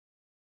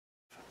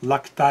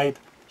Loctite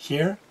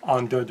here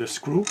under the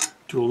screw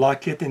to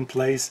lock it in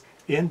place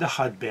in the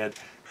hotbed.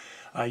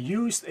 I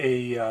used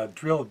a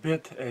drill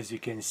bit, as you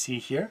can see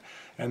here,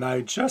 and I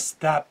just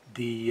tapped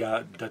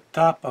the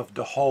top of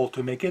the hole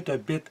to make it a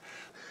bit,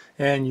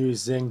 and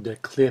using the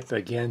clip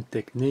again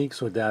technique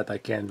so that I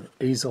can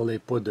easily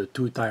put the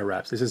two tie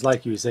wraps. This is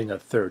like using a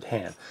third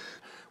hand.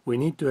 We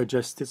need to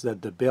adjust it so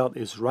that the belt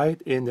is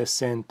right in the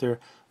center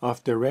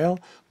of the rail.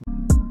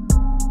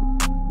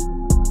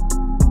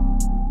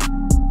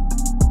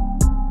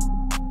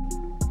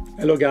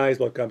 Hello guys,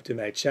 welcome to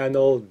my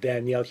channel.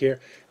 Daniel here.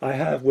 I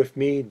have with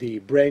me the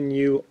brand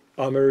new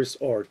Hummers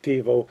or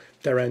Tevo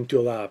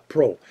Tarantula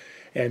Pro.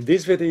 And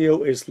this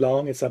video is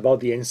long, it's about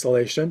the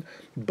installation,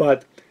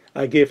 but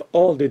I give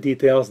all the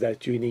details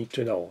that you need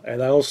to know.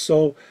 And I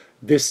also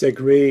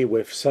disagree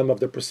with some of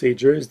the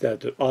procedures that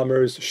the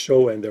Hummers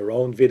show in their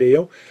own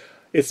video.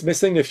 It's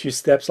missing a few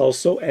steps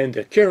also, and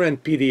the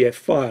current PDF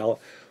file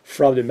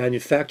from the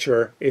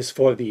manufacturer is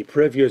for the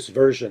previous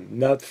version,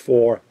 not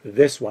for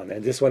this one.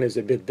 And this one is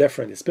a bit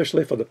different,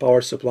 especially for the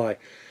power supply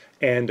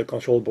and the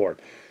control board.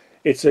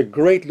 It's a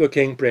great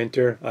looking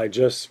printer. I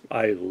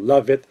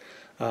love it.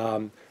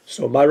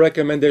 So my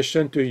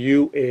recommendation to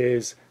you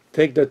is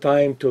take the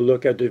time to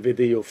look at the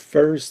video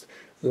first.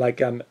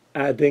 Like I'm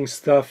adding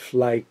stuff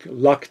like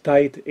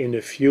Loctite in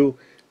a few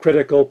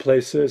critical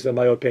places in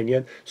my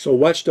opinion. So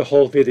watch the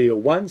whole video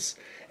once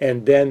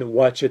and then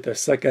watch it a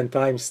second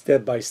time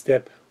step by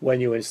step when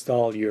you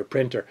install your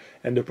printer.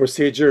 And the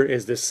procedure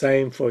is the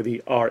same for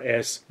the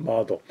RS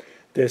model.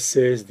 This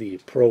is the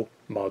Pro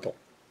model.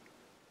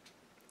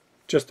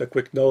 Just a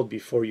quick note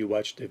before you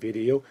watch the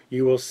video.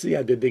 You will see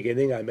at the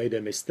beginning I made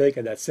a mistake,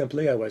 and that's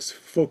simply I was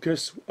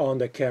focused on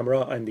the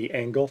camera and the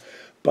angle.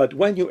 But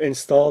when you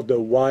install the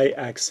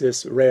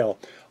Y-axis rail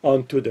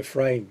onto the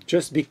frame,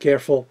 just be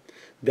careful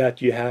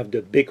that you have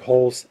the big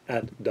holes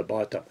at the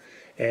bottom.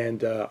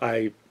 And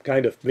I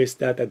kind of missed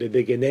that at the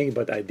beginning,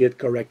 but I did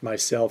correct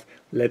myself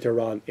later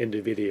on in the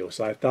video.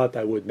 So I thought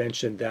I would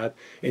mention that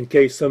in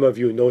case some of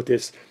you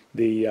notice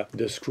the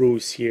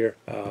screws here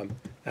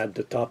at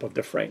the top of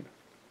the frame.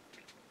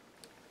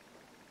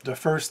 The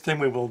first thing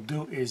we will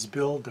do is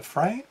build the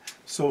frame.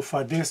 So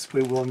for this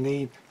we will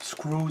need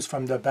screws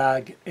from the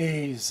bag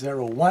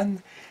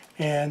A01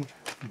 and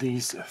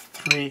these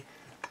three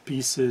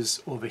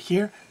pieces over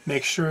here.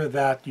 Make sure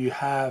that you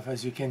have,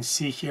 as you can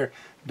see here,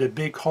 the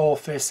big hole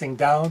facing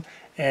down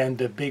and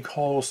the big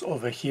holes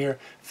over here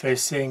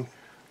facing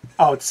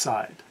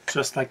outside,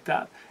 just like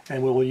that.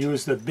 And we will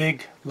use the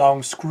big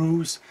long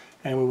screws,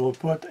 and we will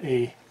put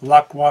a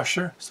lock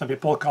washer. Some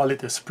people call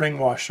it a spring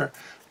washer,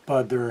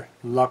 but they're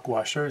lock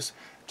washers,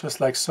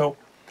 just like so.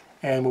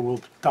 And we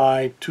will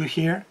tie two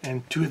here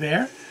and two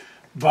there,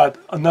 but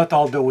not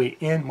all the way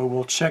in. We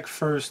will check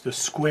first the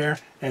square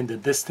and the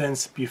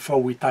distance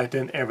before we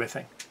tighten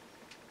everything.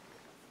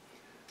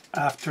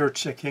 After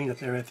checking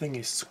that everything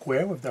is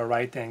square with the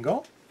right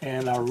angle,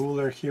 and our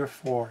ruler here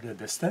for the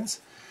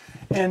distance,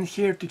 and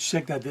here to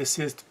check that this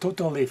is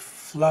totally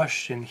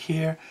flush in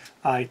here,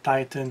 I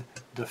tighten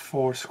the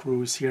 4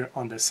 screws here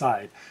on the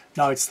side.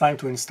 Now it's time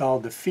to install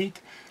the feet.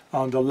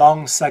 On the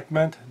long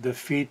segment, the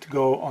feet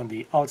go on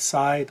the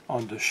outside.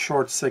 On the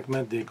short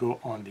segment, they go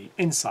on the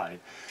inside.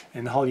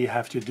 And all you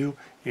have to do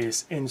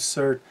is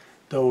insert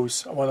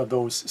one of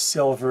those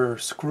silver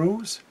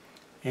screws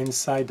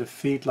inside the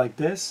feet like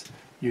this.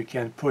 You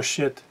can push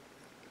it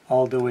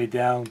all the way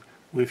down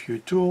with your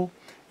tool,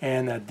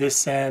 and at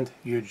this end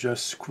you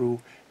just screw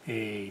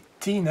a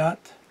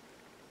T-nut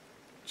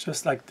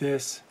just like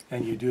this,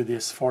 and you do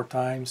this 4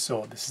 times.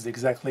 So this is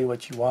exactly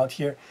what you want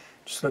here.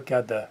 Just look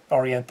at the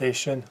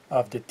orientation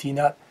of the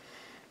T-nut.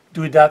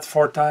 Do that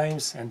 4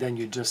 times, and then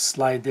you just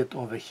slide it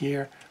over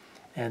here,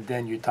 and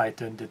then you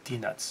tighten the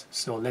T-nuts.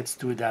 So let's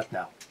do that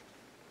now.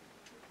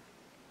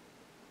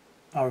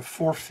 Our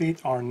 4 feet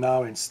are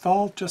now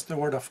installed. Just a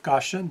word of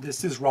caution,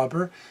 this is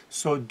rubber,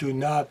 so do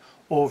not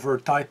over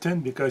tighten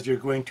because you're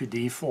going to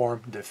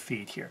deform the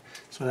feet here.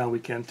 So now we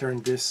can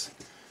turn this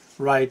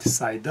right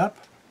side up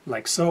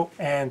like so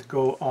and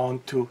go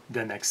on to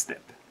the next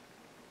step.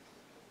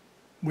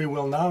 We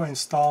will now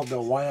install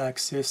the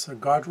Y-axis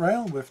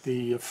guardrail with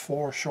the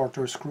 4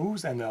 shorter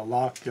screws and a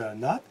lock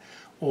nut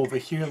over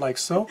here like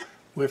so,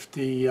 with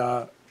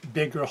the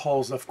bigger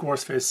holes of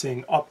course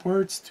facing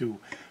upwards to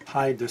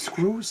hide the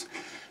screws.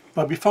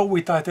 But before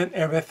we tighten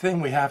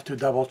everything, we have to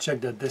double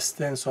check the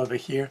distance over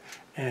here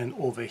and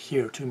over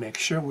here to make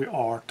sure we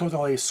are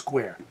totally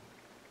square.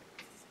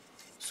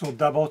 So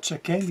double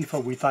checking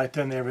before we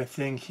tighten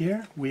everything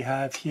here. We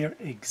have here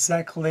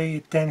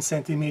exactly 10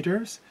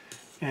 centimeters,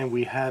 and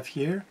we have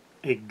here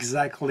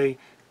exactly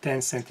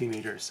 10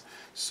 centimeters.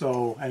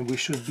 So, and we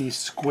should be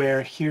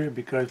square here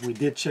because we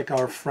did check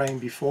our frame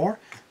before.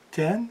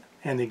 10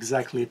 and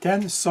exactly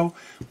 10, so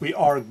we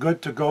are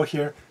good to go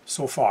here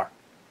so far.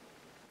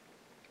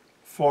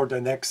 For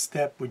the next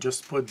step, we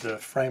just put the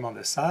frame on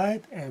the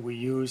side, and we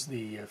use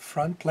the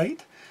front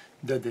plate,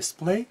 the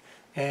display,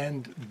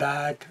 and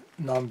bag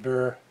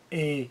number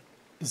A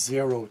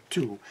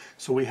B02.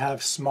 So we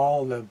have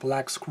small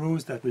black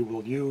screws that we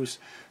will use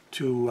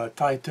to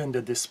tighten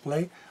the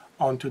display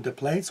onto the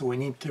plate. So we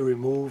need to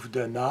remove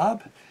the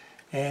knob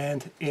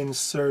and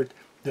insert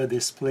the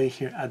display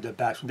here at the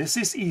back. So this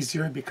is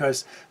easier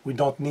because we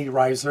don't need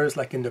risers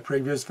like in the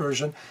previous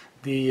version.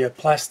 The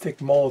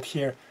plastic mold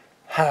here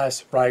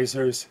has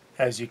risers,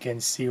 as you can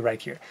see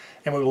right here.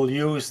 And we will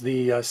use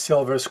the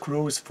silver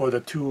screws for the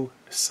two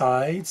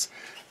sides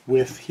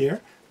with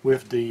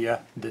the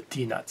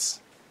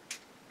T-nuts.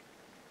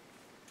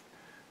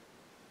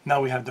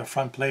 Now we have the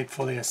front plate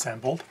fully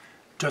assembled,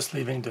 just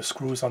leaving the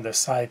screws on the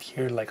side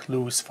here like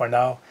loose for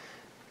now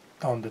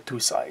on the two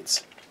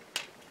sides.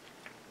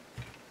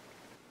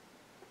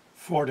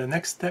 For the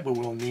next step, we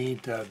will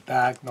need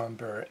bag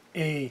number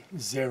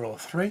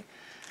A03,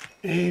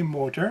 a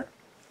motor,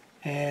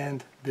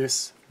 and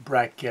this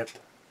bracket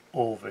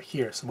over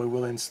here. So we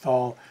will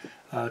install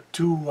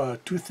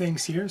two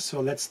things here. So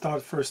let's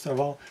start first of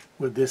all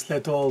with this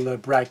little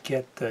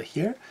bracket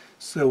here.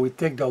 So we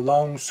take the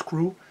long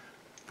screw,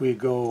 we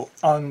go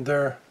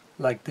under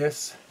like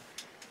this,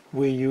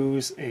 we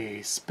use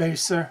a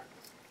spacer,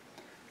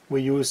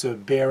 we use a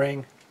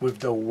bearing with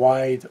the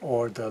wide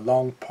or the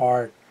long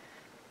part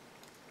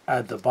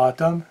at the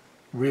bottom,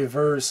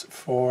 reverse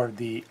for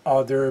the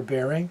other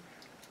bearing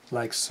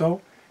like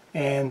so,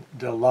 and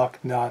the lock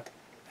nut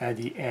at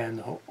the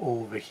end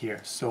over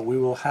here. So we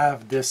will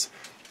have this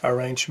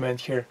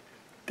arrangement here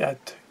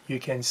that you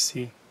can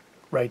see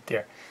right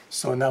there.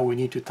 So now we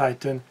need to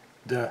tighten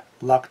the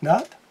lock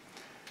nut,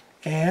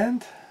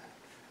 and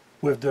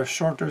with the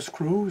shorter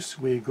screws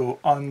we go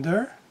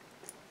under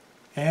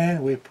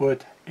and we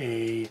put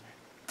a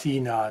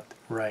T-nut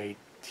right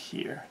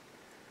here.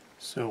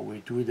 So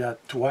we do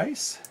that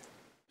twice,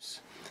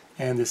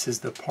 and this is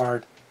the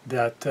part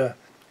that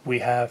we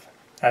have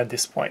at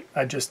this point.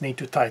 I just need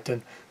to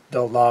tighten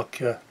the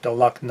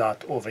lock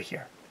nut over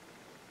here.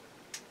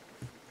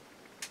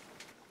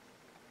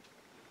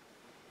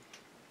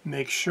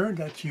 Make sure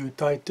that you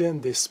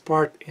tighten this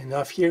part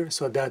enough here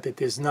so that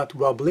it is not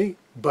wobbly,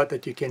 but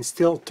that you can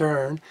still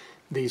turn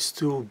these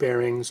two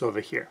bearings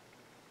over here.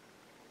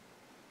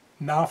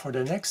 Now for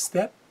the next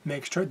step,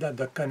 make sure that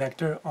the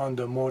connector on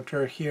the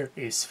motor here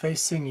is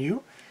facing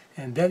you,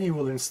 and then you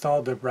will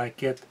install the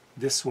bracket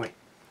this way.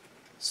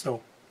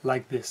 So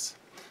like this.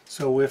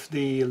 So with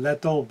the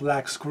little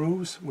black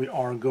screws we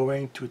are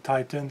going to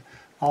tighten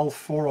all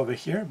four over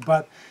here,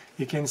 but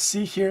you can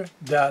see here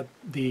that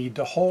the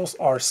holes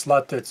are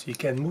slotted, so you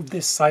can move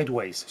this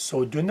sideways.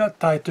 So do not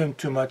tighten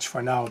too much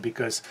for now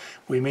because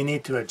we may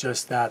need to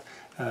adjust that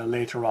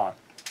later on.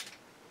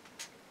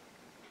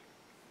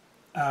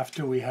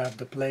 After we have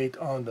the plate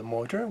on the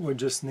motor, we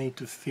just need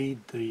to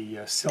feed the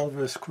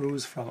silver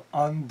screws from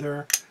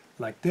under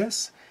like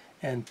this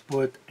and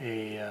put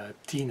a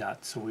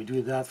T-nut. So we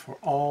do that for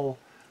all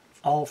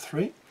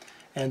three,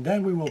 and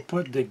then we will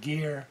put the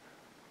gear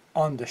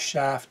on the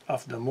shaft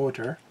of the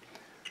motor,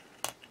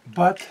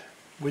 but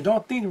we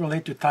don't need really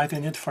to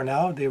tighten it for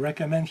now. They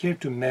recommend here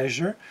to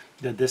measure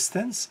the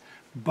distance,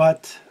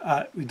 but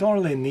we don't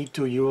really need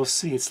to. You will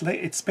see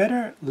it's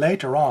better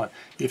later on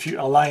if you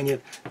align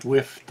it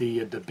with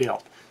the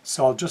build.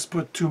 So I'll just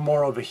put two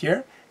more over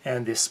here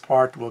and this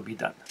part will be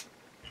done.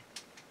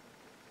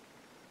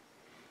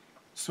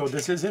 So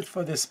this is it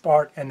for this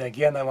part, and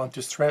again I want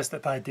to stress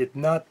that I did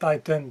not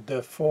tighten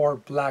the four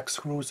black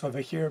screws over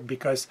here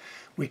because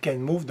we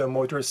can move the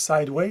motor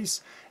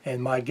sideways,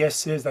 and my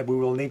guess is that we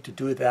will need to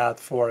do that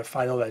for a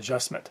final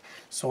adjustment.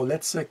 So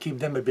let's keep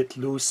them a bit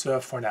loose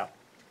for now.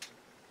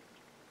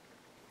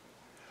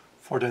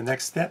 For the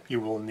next step you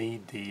will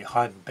need the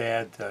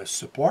hotbed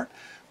support.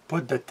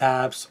 Put the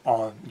tabs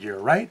on your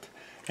right,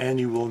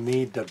 and you will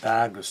need the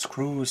bag of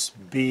screws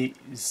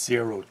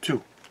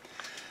B02.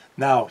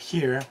 Now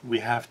here we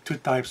have two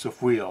types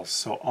of wheels.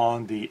 So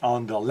on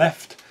the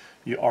left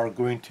you are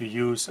going to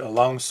use a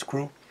long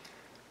screw,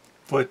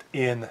 put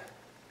in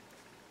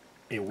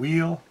a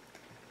wheel,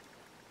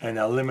 an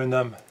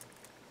aluminum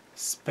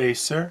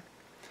spacer,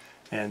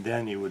 and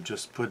then you would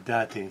just put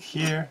that in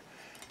here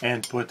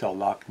and put a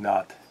lock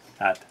nut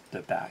at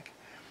the back,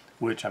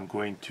 which I'm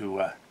going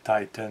to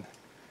tighten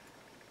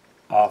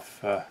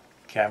off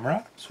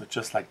camera. So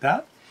just like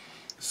that.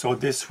 So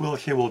this wheel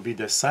here will be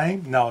the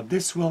same. Now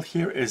this wheel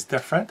here is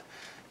different.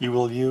 You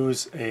will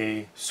use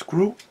a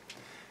screw,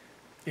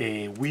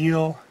 a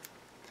wheel,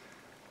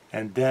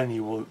 and then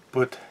you will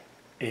put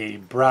a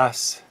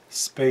brass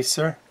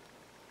spacer,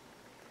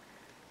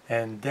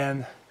 and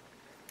then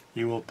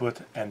you will put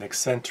an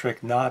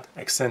eccentric knot.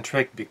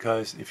 Eccentric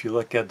because if you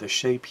look at the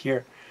shape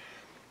here,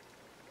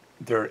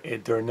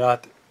 they're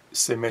not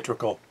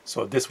symmetrical,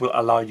 so this will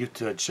allow you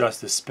to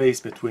adjust the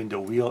space between the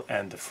wheel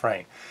and the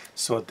frame.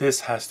 So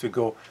this has to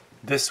go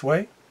this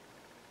way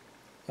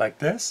like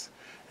this,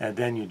 and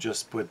then you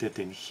just put it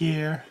in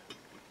here.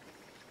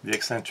 The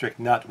eccentric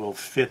nut will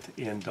fit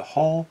in the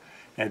hole,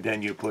 and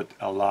then you put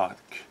a lock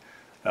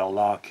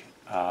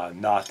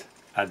nut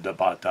at the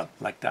bottom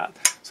like that.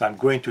 So I'm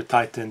going to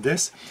tighten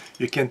this.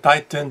 You can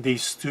tighten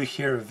these two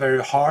here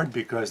very hard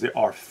because they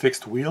are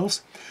fixed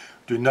wheels.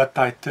 Do not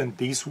tighten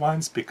these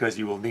ones because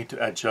you will need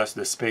to adjust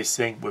the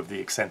spacing with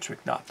the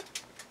eccentric nut.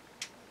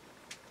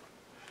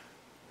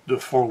 The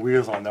four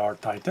wheels are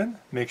tightened.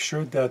 Make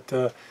sure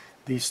that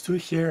these two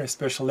here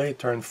especially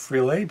turn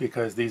freely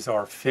because these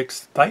are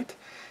fixed tight,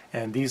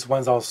 and these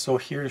ones also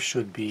here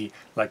should be,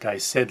 like I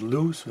said,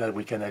 loose so that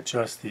we can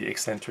adjust the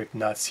eccentric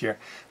nuts here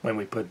when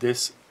we put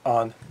this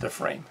on the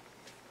frame.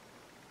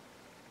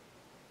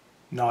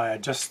 Now I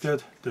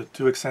adjusted the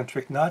two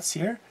eccentric nuts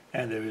here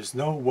and there is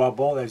no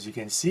wobble, as you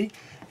can see,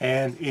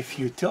 and if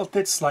you tilt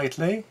it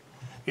slightly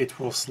it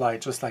will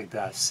slide just like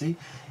that. See,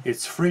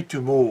 it's free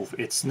to move,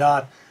 it's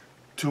not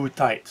too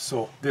tight,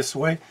 so this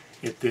way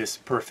it is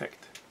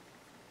perfect.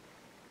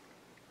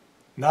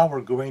 Now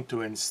we're going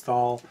to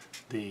install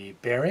the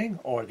bearing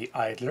or the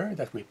idler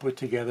that we put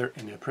together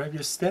in the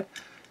previous step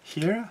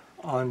here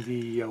on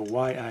the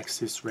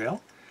y-axis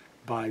rail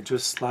by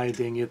just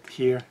sliding it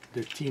here,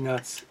 the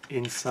T-nuts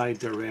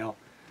inside the rail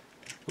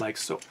like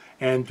so.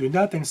 And do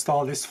not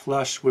install this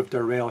flush with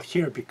the rail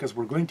here because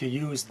we're going to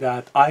use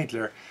that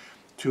idler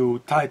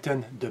to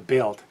tighten the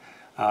belt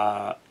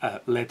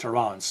later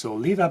on. So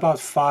leave about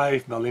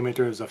 5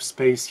 millimeters of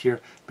space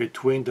here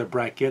between the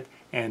bracket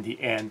and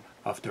the end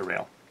of the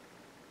rail.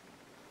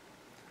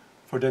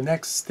 For the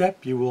next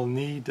step you will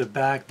need the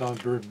bag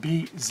number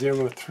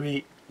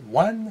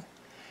B031,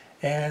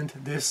 and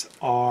these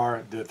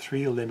are the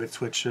 3 limit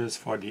switches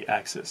for the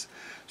axis.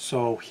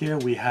 So here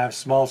we have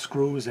small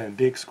screws and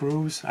big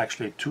screws,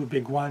 actually 2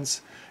 big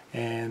ones,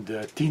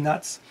 and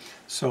T-nuts.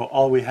 So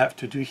all we have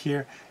to do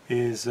here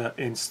is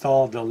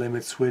install the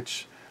limit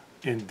switch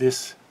in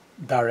this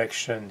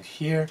direction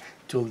here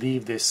to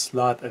leave this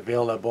slot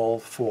available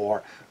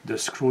for the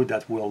screw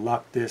that will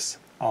lock this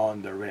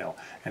on the rail.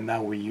 And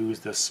now we use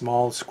the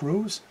small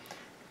screws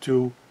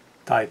to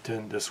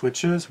tighten the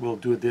switches. We'll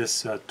do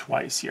this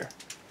twice here.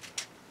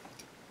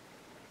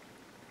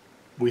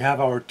 We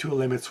have our 2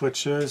 limit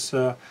switches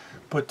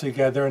put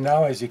together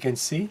now, as you can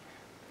see,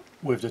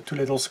 with the 2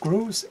 little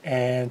screws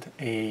and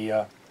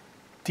a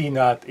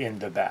T-nut in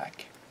the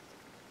back.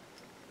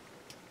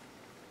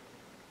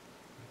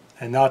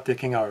 And now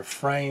taking our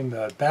frame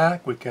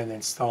back, we can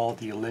install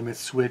the limit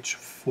switch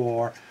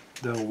for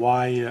the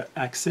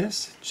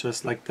y-axis,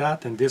 just like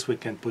that, and this we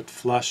can put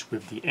flush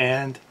with the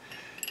end,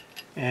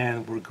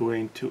 and we're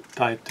going to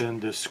tighten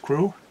the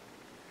screw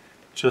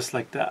just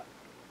like that.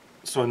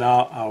 So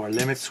now our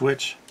limit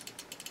switch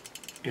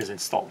is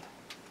installed.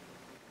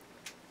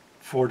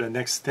 For the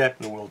next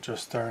step we will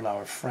just turn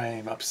our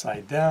frame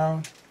upside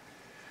down,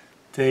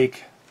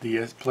 take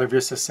the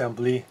previous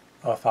assembly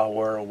of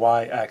our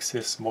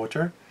y-axis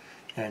motor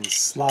and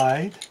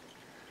slide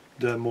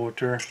the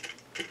motor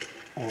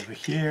over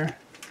here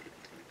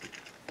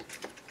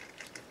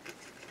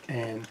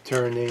and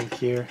turning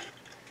here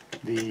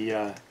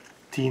the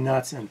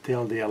T-nuts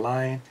until they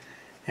align,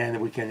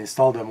 and we can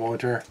install the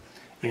motor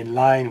in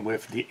line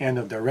with the end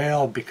of the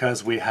rail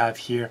because we have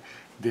here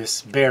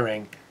this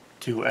bearing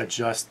to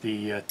adjust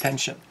the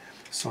tension.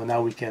 So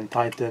now we can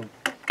tighten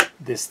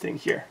this thing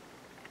here.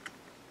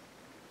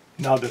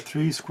 Now the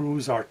 3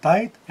 screws are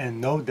tight, and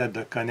note that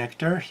the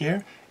connector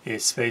here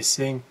is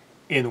facing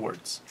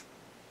inwards.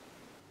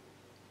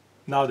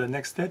 Now the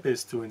next step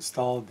is to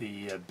install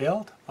the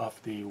belt of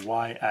the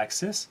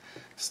y-axis,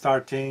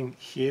 starting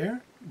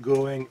here,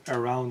 going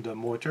around the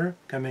motor,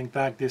 coming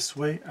back this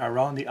way,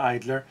 around the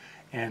idler,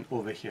 and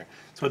over here.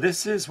 So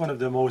this is one of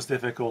the most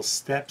difficult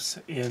steps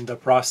in the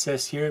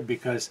process here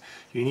because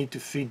you need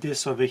to feed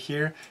this over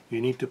here, you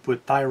need to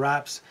put tie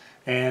wraps,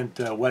 and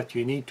what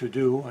you need to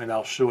do, and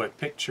I'll show a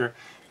picture,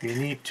 you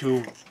need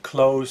to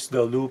close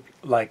the loop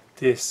like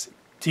this,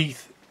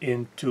 teeth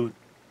into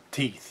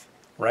teeth,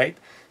 right?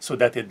 So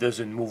that it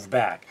doesn't move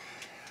back.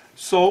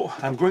 So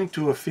I'm going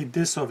to feed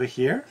this over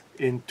here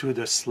into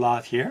the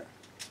slot here.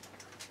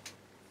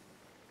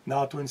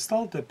 Now to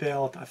install the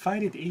belt, I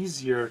find it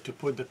easier to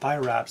put the tie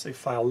wraps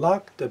if I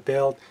lock the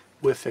belt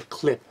with a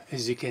clip,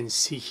 as you can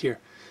see here.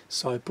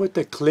 So I put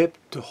the clip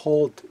to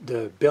hold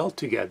the belt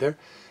together,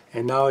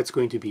 and now it's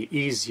going to be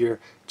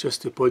easier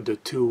just to put the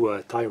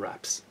 2 tie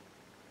wraps.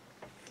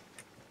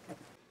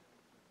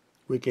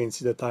 We can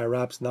see the tie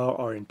wraps now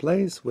are in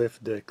place with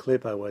the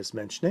clip I was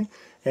mentioning,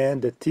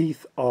 and the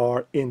teeth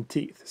are in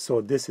teeth, so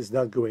this is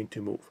not going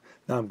to move.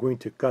 Now I'm going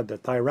to cut the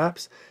tie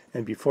wraps,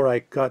 and before I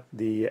cut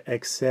the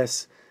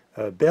excess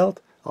belt,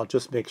 I'll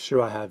just make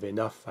sure I have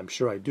enough. I'm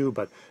sure I do,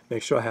 but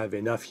make sure I have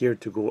enough here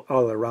to go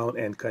all around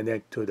and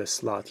connect to the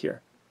slot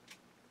here.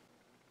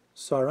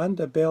 So I run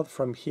the belt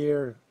from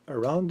here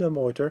around the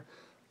motor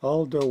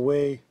all the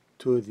way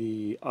to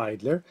the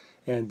idler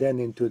and then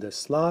into the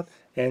slot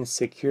and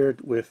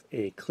secured with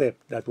a clip.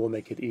 That will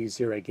make it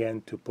easier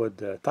again to put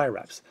the tie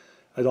wraps.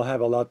 I don't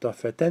have a lot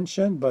of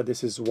tension, but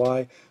this is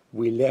why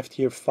we left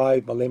here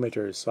 5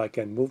 millimeters, so I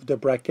can move the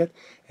bracket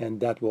and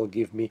that will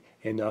give me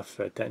enough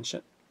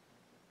tension.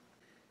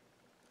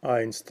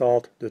 I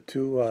installed the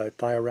 2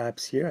 tie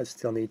wraps here. I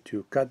still need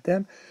to cut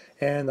them,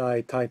 and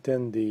I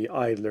tightened the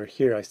idler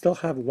here. I still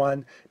have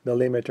 1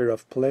 millimeter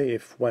of play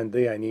if one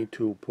day I need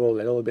to pull a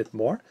little bit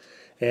more,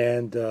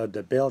 and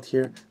the belt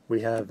here,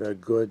 we have a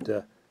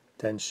good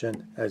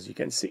tension, as you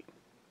can see.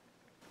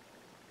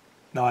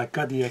 Now I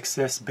cut the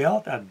excess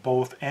belt at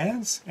both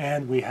ends,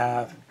 and we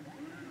have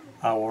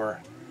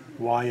our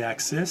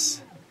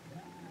y-axis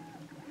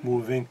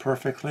moving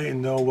perfectly,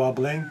 no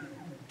wobbling.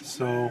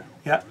 So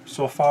yeah,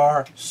 so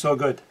far so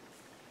good.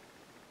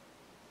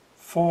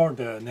 For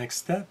the next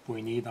step,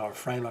 we need our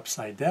frame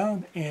upside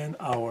down and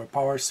our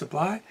power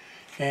supply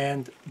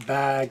and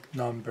bag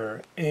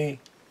number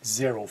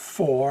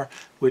A04,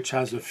 which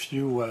has a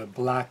few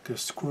black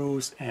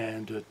screws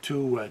and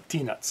two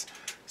T-nuts.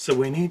 So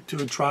we need to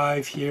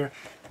drive here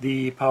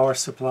the power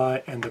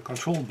supply and the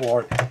control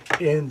board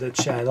in the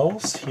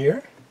channels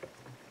here.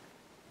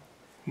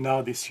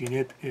 Now this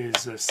unit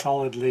is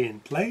solidly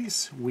in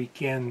place. We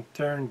can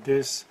turn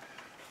this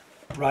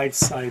right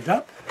side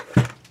up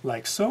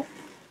like so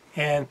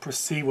and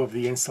proceed with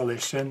the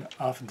installation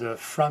of the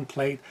front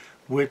plate,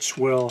 which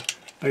will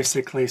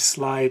basically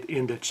slide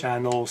in the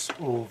channels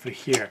over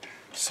here.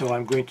 So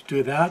I'm going to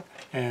do that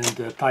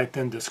and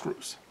tighten the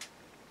screws.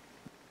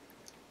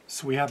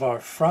 So we have our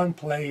front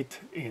plate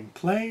in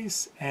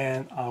place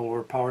and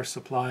our power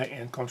supply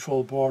and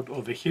control board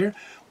over here.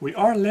 We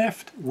are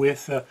left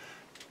with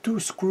two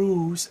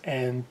screws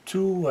and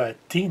two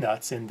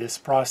T-nuts in this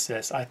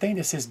process. I think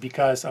this is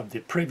because of the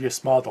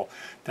previous model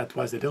that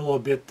was a little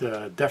bit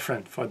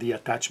different for the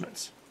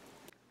attachments.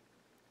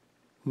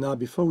 Now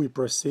before we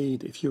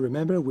proceed, if you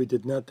remember, we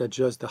did not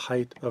adjust the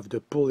height of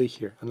the pulley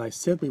here, and I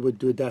said we would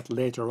do that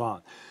later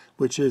on,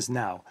 which is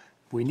now.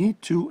 We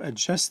need to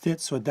adjust it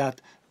so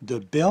that the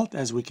belt,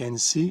 as we can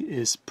see,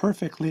 is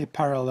perfectly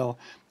parallel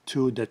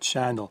to the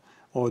channel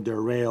or the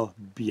rail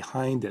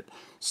behind it.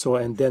 So,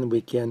 and then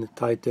we can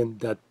tighten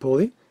that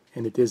pulley,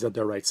 and it is at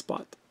the right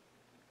spot.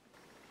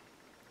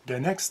 The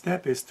next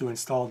step is to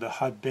install the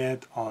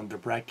hotbed on the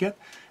bracket,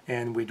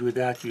 and we do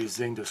that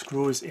using the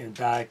screws in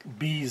bag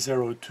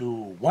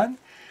B021.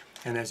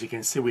 And as you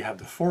can see, we have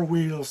the 4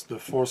 wheels, the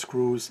 4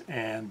 screws,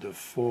 and the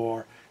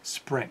 4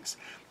 springs.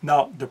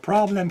 Now, the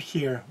problem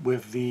here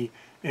with the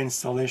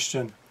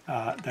installation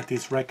that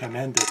is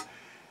recommended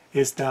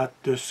is that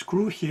the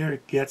screw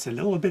here gets a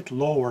little bit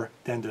lower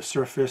than the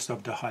surface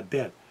of the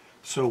hotbed.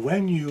 So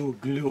when you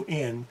glue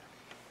in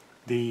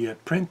the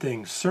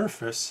printing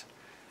surface,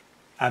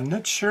 I'm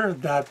not sure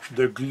that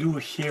the glue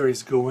here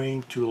is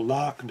going to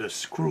lock the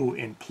screw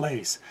in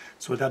place,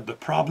 so that the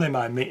problem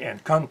I may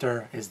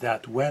encounter is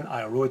that when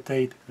I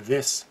rotate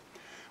this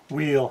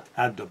wheel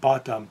at the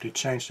bottom to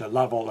change the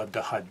level of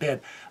the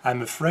hotbed,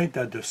 I'm afraid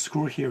that the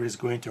screw here is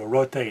going to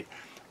rotate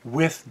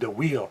with the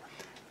wheel.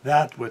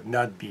 That would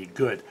not be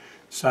good.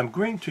 So I'm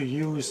going to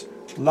use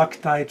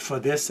Loctite for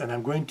this, and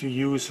I'm going to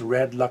use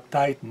red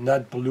Loctite,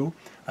 not blue.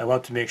 I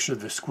want to make sure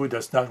the screw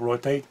does not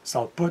rotate,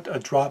 so I'll put a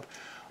drop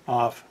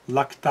of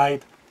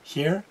Loctite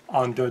here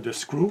under the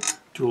screw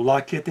to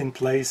lock it in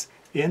place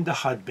in the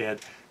hotbed.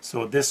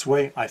 So this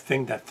way I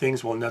think that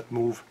things will not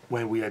move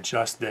when we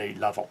adjust the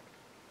level.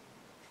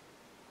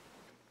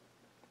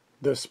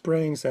 The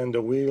springs and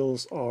the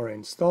wheels are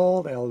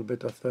installed, and a little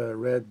bit of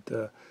red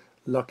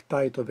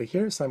Loctite over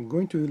here. So I'm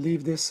going to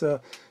leave this to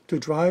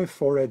dry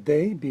for a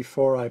day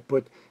before I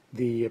put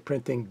the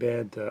printing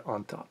bed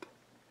on top.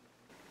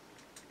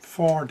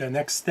 For the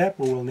next step,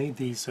 we will need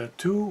these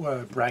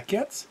two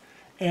brackets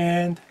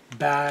and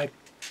bag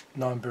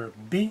number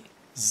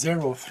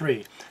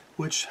B03,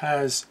 which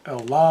has a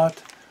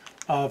lot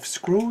of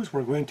screws.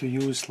 We're going to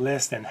use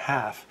less than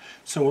half.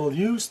 So we'll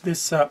use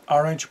this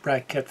orange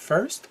bracket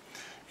first,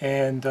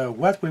 and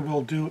what we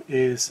will do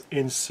is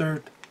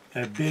insert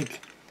a big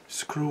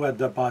screw at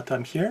the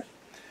bottom here,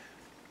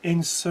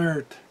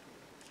 insert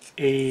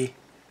a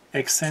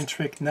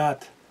eccentric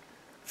nut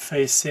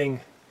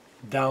facing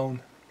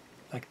down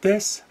like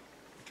this,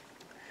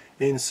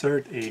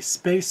 insert a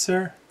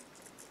spacer,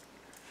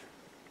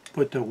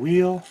 put the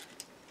wheel,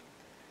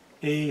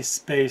 a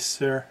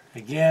spacer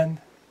again,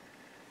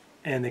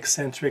 and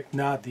eccentric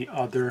nut the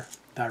other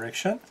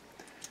direction,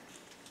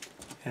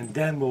 and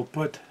then we'll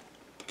put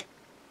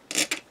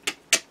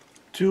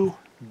two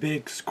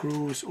big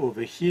screws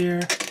over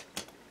here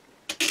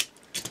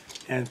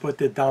and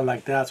put it down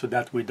like that so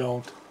that we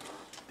don't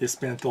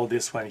dismantle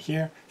this one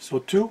here. So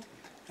two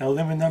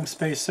aluminum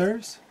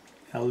spacers,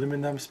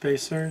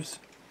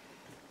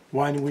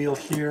 one wheel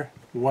here,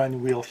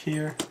 one wheel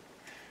here,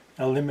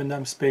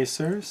 aluminum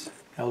spacers,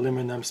 and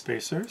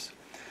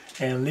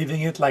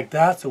leaving it like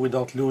that so we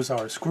don't lose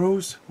our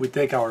screws. We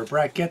take our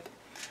bracket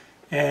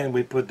and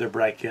we put the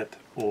bracket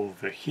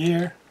over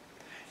here,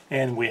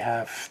 and we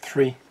have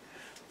 3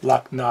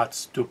 lock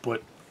nuts to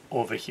put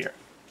over here.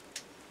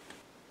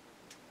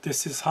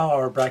 This is how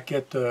our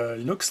bracket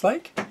looks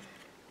like.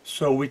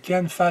 So we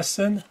can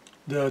fasten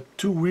the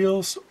 2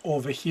 wheels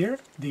over here,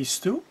 these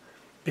two,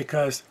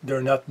 because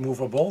they're not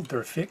movable,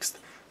 they're fixed.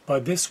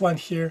 But this one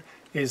here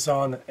is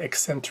on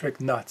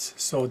eccentric nuts.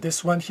 So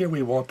this one here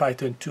we won't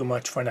tighten too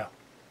much for now.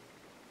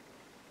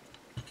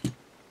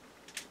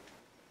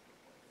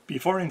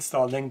 Before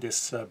installing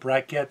this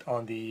bracket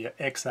on the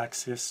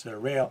X-axis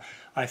rail,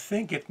 I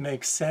think it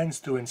makes sense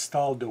to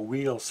install the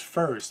wheels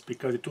first,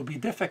 because it will be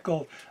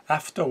difficult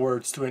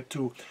afterwards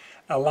to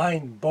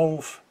align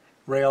both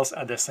rails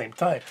at the same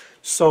time.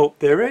 So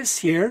there is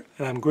here,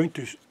 and I'm going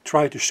to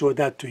try to show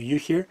that to you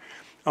here,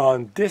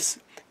 on this,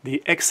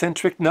 the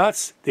eccentric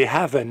nuts, they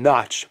have a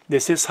notch.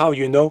 This is how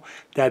you know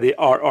that they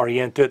are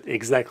oriented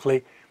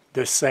exactly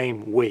the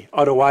same way.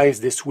 Otherwise,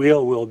 this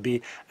wheel will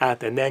be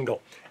at an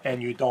angle,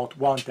 and you don't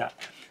want that.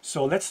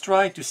 So let's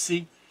try to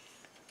see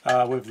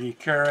with the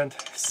current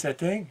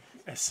setting.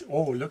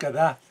 Oh, look at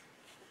that.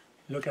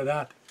 Look at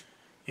that.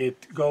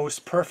 It goes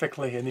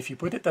perfectly. And if you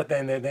put it at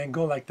an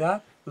angle like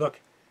that, look,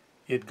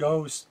 it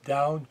goes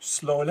down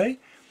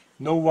slowly.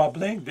 No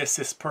wobbling. This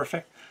is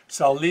perfect.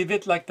 So I'll leave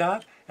it like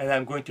that, and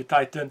I'm going to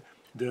tighten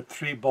the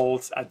 3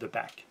 bolts at the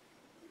back.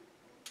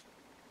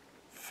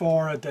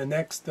 For the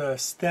next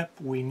step,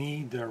 we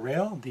need the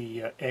rail,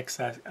 the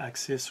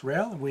X-axis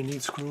rail. We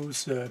need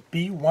screws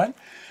B1.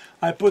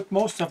 I put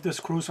most of the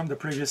screws from the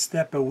previous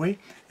step away,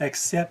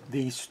 except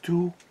these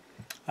two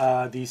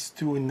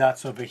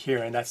nuts over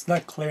here. And that's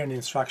not clear in the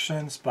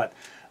instructions, but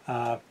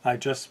I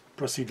just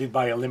proceeded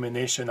by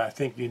elimination. I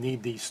think you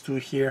need these two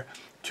here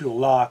to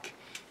lock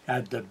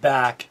at the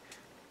back.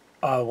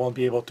 I won't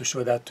be able to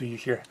show that to you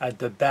here. At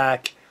the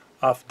back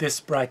of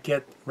this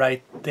bracket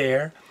right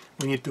there,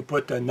 we need to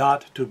put a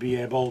knot to be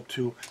able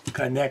to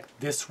connect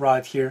this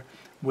rod here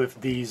with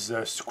these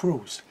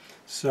screws.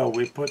 So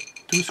we put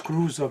 2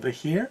 screws over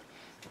here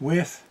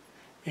with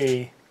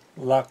a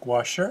lock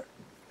washer.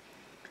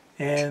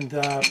 And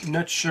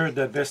not sure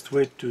the best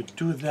way to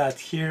do that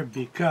here,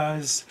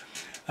 because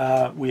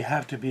we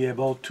have to be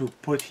able to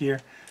put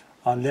here,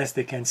 unless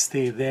they can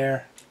stay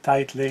there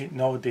tightly.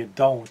 No, they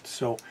don't.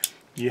 So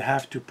you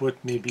have to put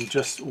maybe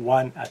just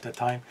one at a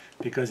time,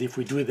 because if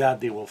we do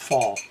that, they will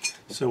fall.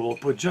 So we'll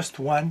put just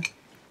one,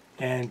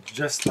 and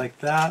just like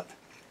that,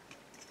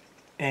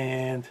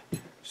 and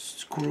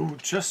screw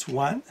just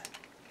one,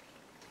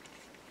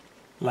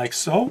 like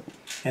so.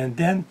 And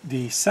then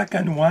the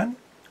second one,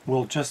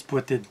 we'll just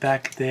put it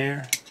back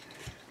there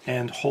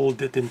and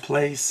hold it in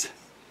place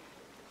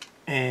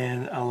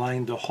and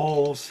align the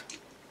holes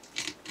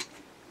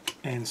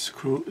and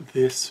screw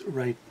this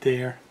right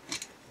there,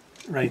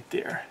 right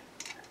there.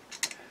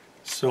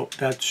 So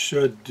that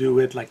should do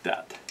it like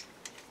that.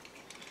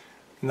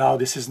 Now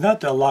this is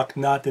not a lock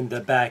nut in the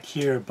back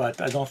here,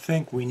 but I don't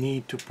think we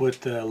need to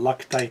put the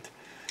Loctite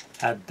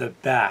at the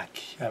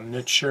back. I'm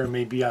not sure,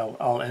 maybe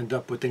I'll end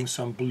up putting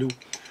some blue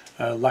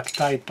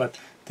Loctite, but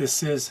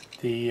this is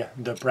the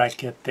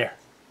bracket there.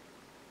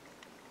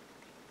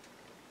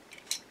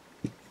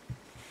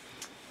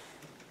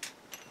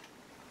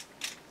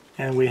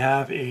 And we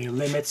have a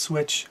limit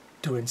switch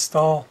to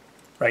install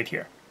right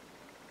here.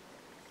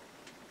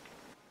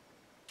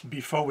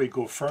 Before we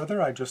go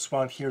further, I just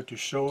want here to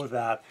show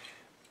that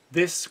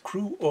this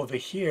screw over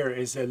here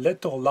is a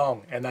little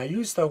long, and I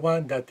use the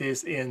one that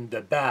is in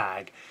the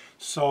bag.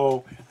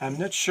 So I'm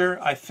not sure.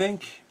 I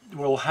think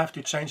we'll have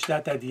to change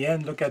that at the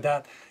end. Look at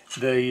that.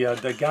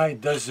 The guy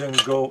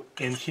doesn't go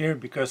in here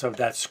because of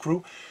that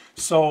screw.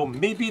 So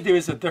maybe there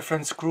is a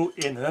different screw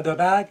in another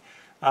bag.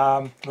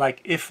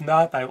 Like if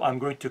not, I'm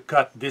going to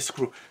cut this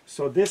screw.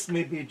 So this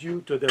may be due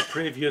to the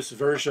previous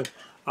version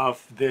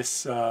of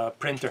this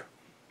printer.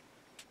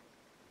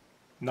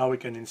 Now we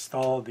can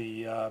install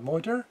the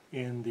motor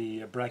in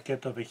the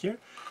bracket over here.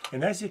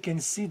 And as you can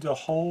see, the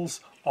holes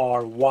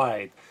are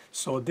wide.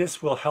 So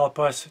this will help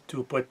us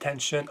to put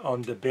tension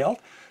on the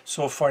belt.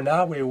 So for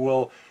now, we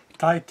will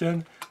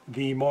tighten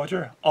the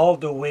motor all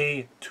the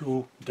way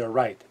to the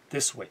right,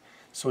 this way,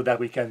 so that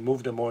we can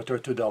move the motor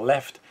to the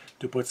left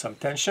to put some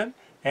tension.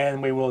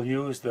 And we will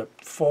use the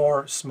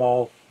 4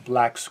 small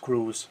black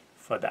screws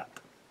for that.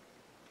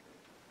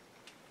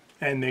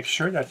 And make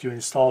sure that you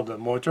install the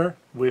motor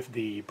with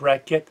the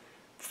bracket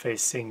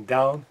facing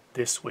down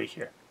this way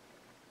here.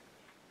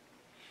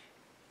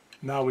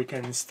 Now we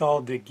can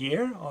install the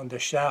gear on the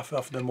shaft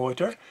of the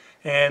motor.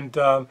 And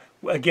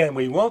again,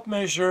 we won't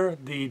measure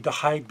the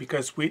height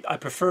because I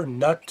prefer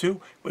not to.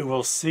 We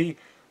will see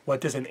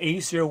what is an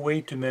easier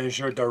way to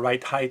measure the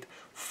right height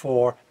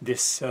for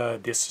this,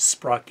 this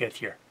sprocket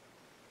here.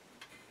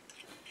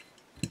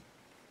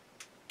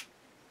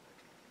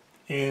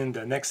 In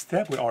the next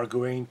step, we are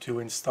going to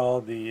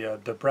install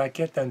the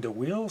bracket and the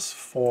wheels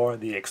for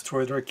the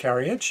extruder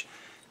carriage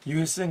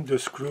using the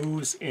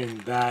screws in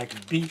bag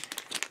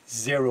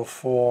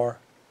B041.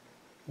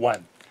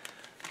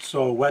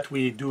 So what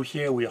we do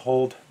here, we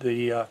hold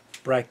the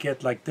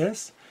bracket like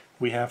this.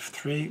 We have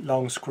 3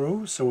 long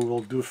screws, so we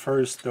will do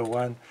first the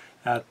one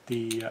at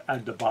the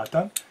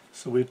bottom.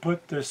 So we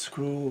put the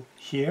screw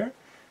here,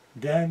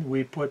 then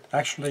we put,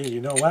 actually,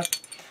 you know what?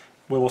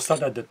 We will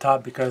start at the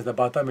top because the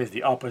bottom is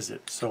the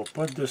opposite. So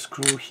put the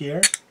screw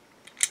here,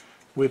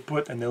 we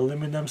put an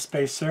aluminum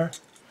spacer,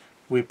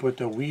 we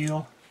put a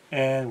wheel,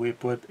 and we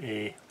put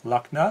a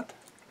lock nut.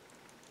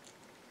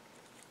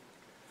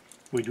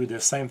 We do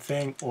the same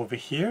thing over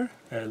here,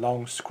 a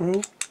long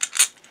screw,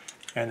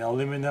 an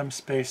aluminum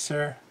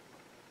spacer,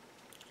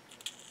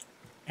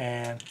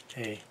 and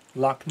a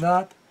lock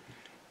nut,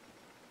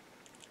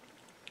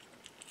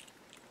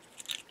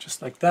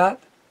 just like that.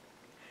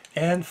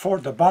 And for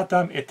the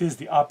bottom, it is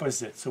the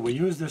opposite. So we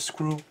use the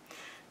screw,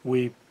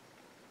 we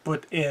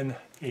put in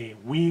a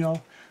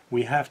wheel,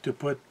 we have to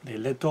put a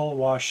little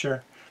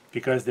washer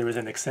because there is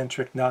an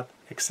eccentric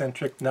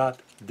knot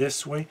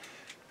this way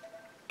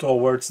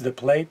towards the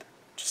plate,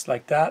 just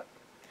like that.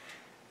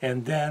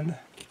 And then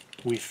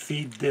we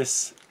feed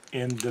this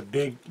in the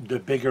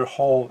bigger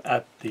hole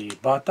at the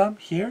bottom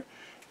here,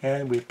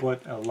 and we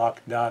put a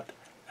lock nut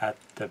at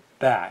the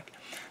back.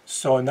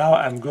 So now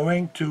I'm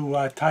going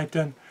to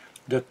tighten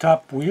the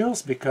top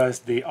wheels because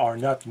they are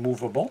not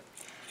movable.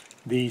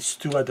 These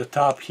two at the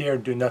top here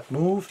do not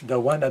move. The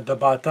one at the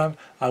bottom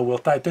I will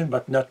tighten,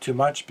 but not too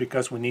much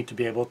because we need to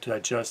be able to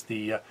adjust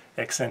the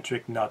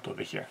eccentric knot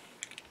over here.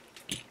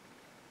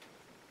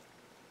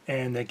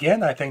 And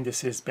again, I think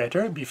this is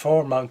better.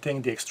 Before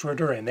mounting the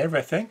extruder and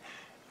everything,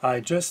 I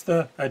just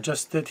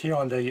adjusted here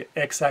on the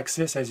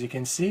x-axis, as you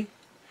can see,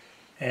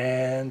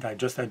 and I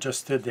just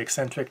adjusted the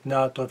eccentric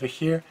knot over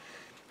here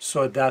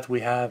so that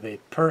we have a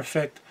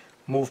perfect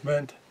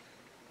movement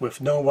with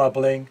no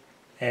wobbling,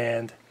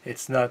 and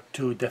it's not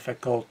too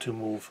difficult to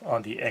move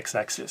on the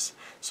x-axis.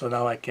 So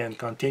now I can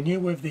continue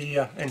with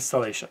the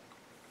installation.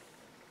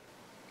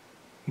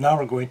 Now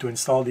we're going to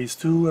install these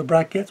two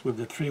brackets with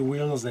the 3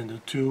 wheels and the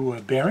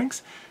 2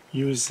 bearings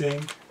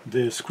using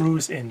the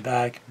screws in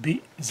bag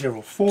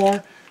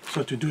B04.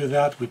 So to do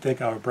that, we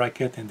take our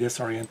bracket in this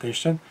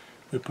orientation,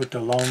 we put a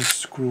long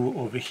screw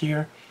over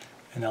here,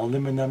 an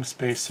aluminum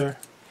spacer,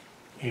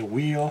 a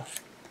wheel,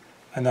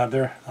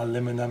 another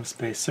aluminum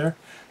spacer,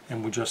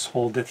 and we just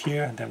hold it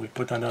here, and then we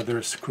put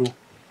another screw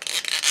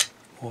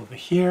over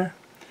here,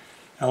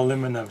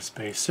 aluminum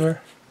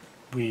spacer,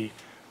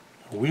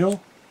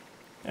 wheel,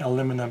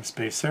 aluminum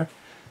spacer.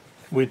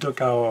 We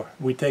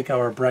take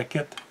our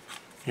bracket,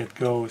 it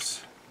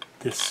goes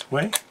this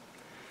way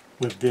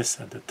with this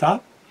at the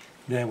top.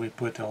 Then we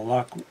put a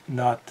lock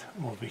nut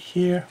over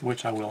here,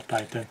 which I will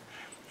tighten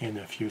in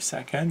a few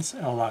seconds.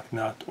 A lock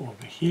nut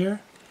over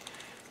here.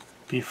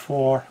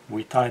 Before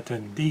we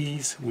tighten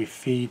these, we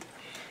feed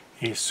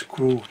a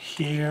screw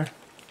here,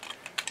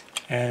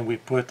 and we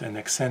put an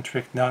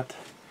eccentric nut.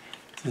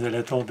 This is a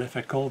little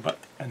difficult, but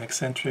an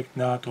eccentric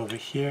nut over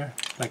here,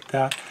 like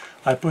that.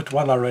 I put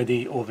one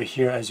already over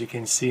here, as you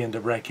can see in the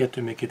bracket,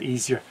 to make it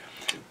easier.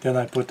 Then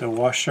I put a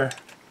washer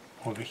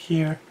over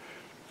here.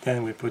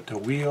 Then we put the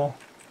wheel,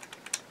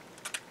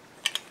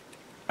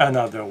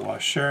 another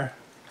washer,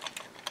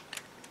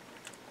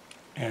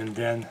 and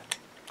then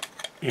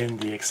in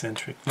the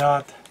eccentric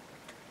knot,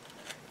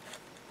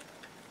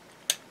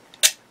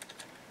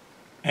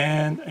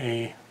 and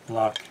a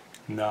lock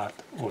nut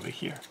over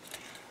here.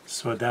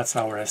 So that's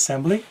our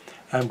assembly.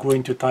 I'm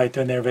going to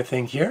tighten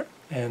everything here,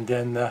 and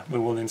then we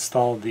will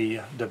install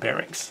the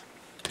bearings.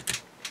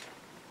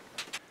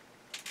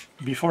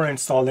 Before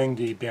installing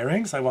the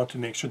bearings, I want to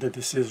make sure that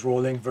this is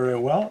rolling very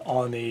well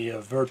on a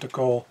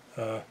vertical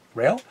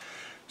rail.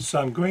 So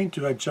I'm going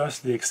to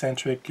adjust the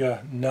eccentric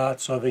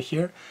knots over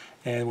here,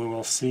 and we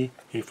will see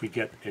if we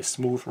get a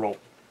smooth roll.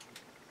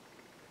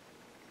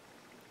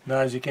 Now,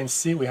 as you can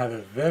see, we have a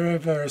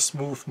very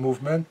smooth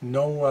movement,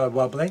 no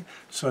wobbling.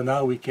 So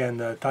now we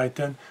can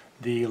tighten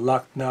the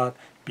lock nut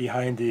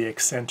behind the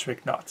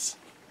eccentric knots.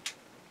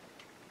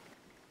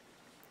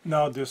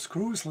 Now, the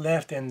screws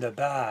left in the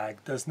bag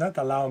does not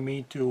allow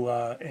me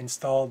to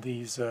install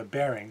these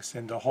bearings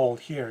in the hole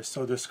here.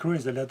 So the screw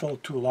is a little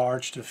too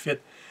large to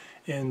fit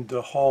in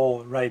the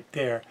hole right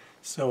there,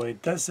 so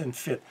it doesn't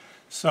fit.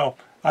 So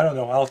I don't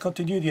know, I'll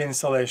continue the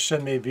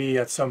installation. Maybe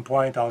at some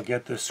point I'll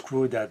get the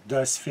screw that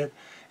does fit,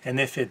 and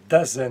if it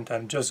doesn't,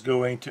 I'm just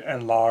going to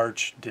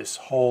enlarge this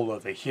hole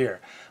over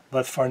here.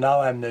 But for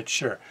now, I'm not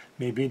sure.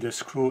 Maybe the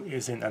screw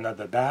is in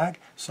another bag,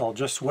 so I'll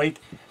just wait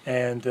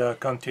and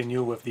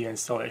continue with the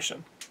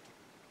installation.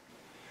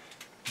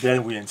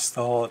 Then we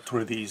install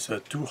through these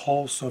 2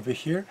 holes over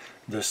here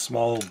the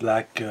small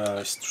black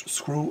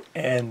screw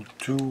and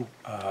 2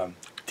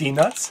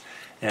 T-nuts,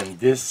 and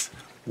this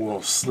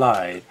will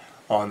slide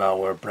on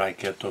our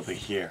bracket over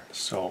here.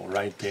 So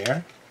right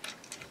there.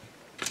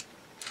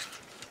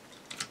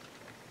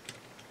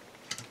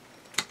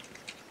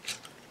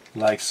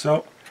 Like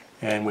so,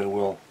 and we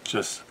will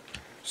just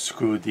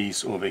screw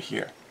these over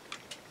here.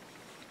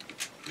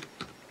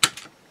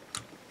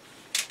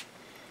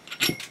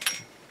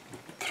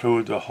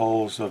 Through the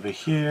holes over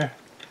here,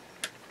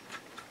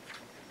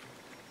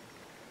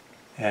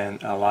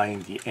 and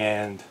align the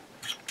end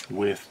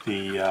with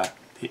the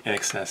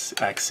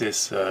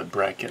x-axis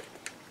bracket,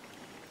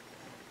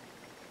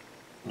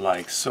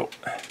 like so.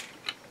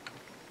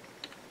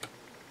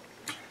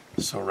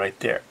 So right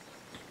there.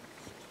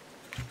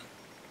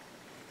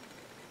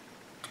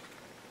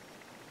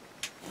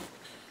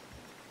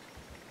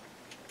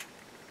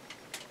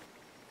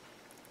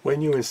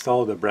 When you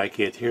install the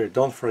bracket here,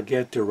 don't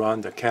forget to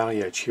run the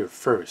carriage here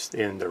first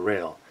in the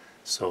rail.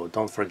 So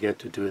don't forget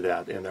to do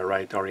that in the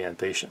right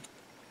orientation.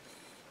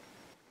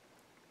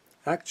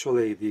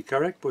 Actually, the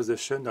correct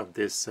position of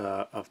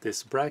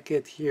this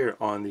bracket here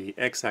on the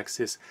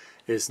x-axis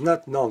is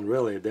not known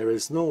really. There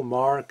is no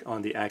mark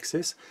on the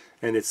axis,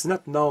 and it's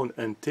not known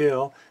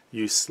until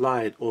you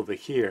slide over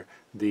here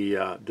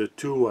the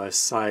two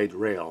side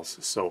rails.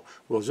 So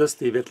we'll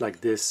just leave it like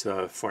this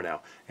for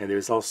now. And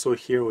there's also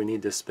here, we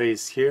need the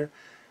space here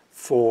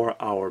for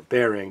our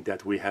bearing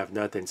that we have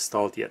not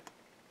installed yet.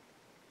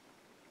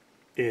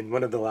 In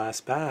one of the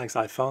last bags,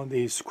 I found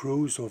these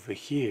screws over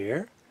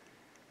here.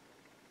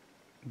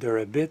 They're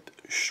a bit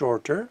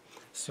shorter,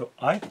 so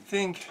I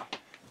think,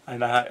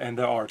 and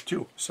there are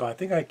two, so I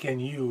think I can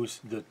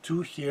use the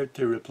two here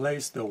to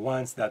replace the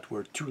ones that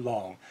were too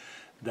long,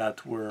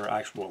 that were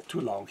actually too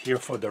long here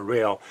for the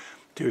rail,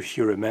 to, if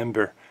you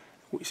remember,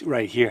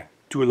 right here,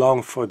 too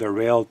long for the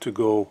rail to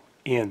go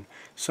in.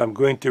 So I'm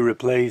going to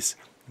replace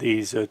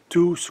these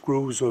two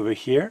screws over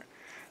here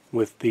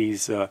with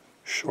these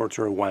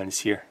shorter ones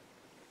here.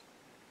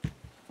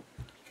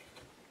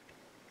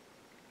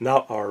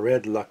 Now our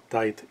red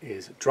Loctite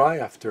is dry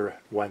after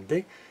one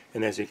day,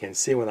 and as you can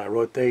see, when I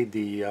rotate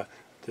the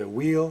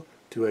wheel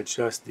to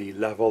adjust the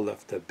level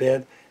of the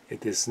bed,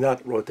 it is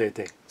not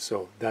rotating.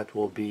 So that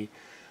will be,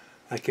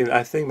 I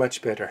think,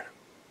 much better.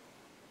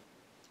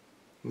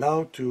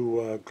 Now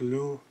to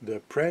glue the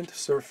print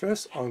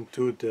surface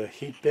onto the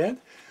heat bed,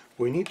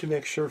 we need to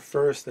make sure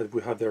first that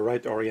we have the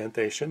right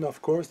orientation.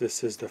 Of course,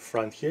 this is the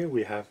front here.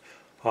 We have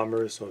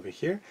hammers over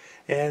here,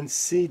 and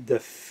see the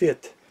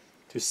fit,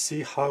 to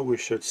see how we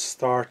should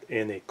start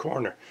in a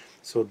corner.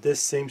 So this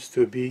seems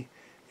to be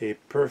a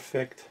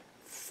perfect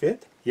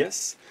fit.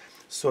 Yes.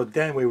 So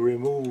then we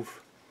remove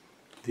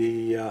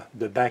the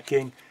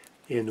backing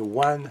in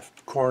one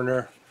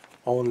corner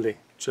only,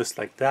 just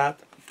like that.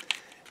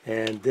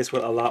 And this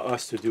will allow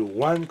us to do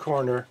one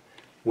corner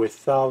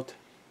without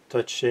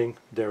touching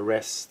the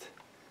rest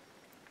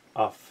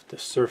of the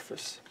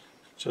surface.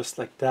 Just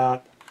like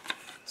that.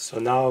 So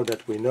now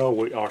that we know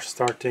we are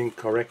starting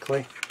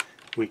correctly,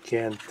 we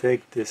can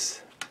take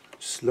this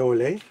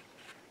slowly,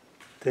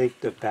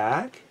 take the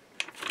bag,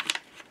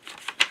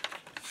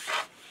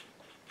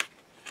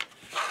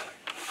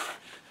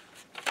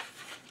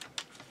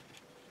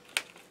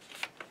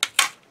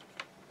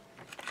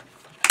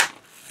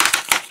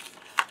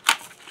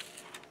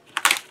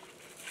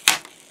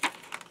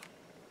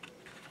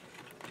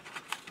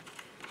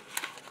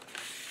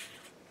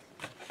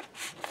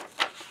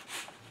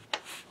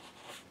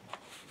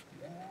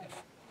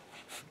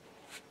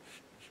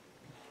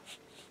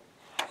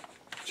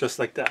 just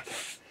like that.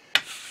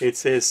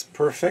 It is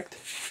perfect,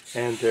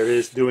 and there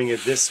is doing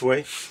it this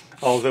way,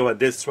 although I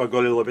did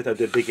struggle a little bit at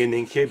the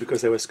beginning here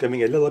because I was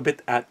coming a little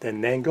bit at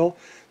an angle.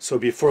 So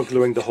before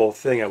gluing the whole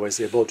thing, I was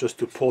able just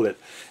to pull it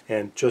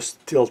and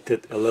just tilt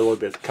it a little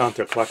bit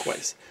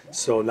counterclockwise.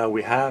 So now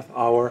we have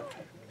our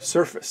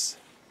surface.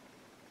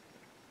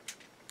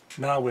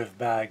 Now with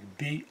bag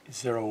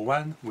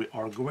B01, we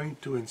are going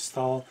to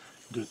install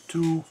the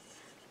two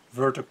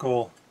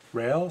vertical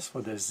rails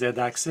for the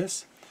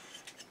Z-axis.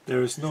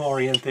 There is no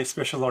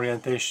special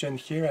orientation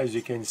here. As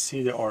you can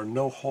see, there are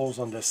no holes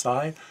on the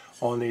side,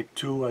 only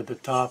two at the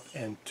top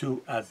and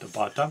two at the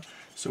bottom.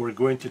 So we're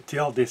going to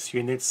tilt this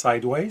unit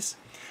sideways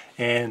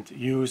and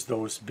use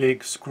those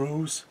big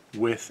screws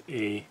with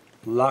a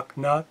lock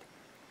nut,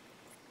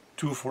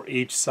 two for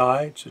each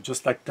side, so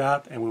just like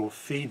that, and we will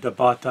feed the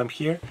bottom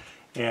here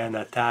and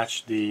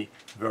attach the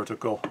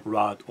vertical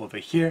rod over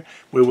here.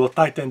 We will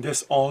tighten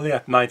this only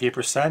at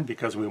 90%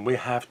 because we may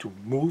have to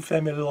move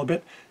them a little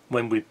bit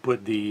when we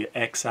put the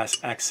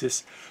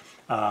x-axis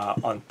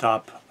on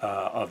top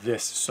of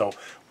this, so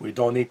we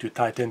don't need to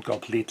tighten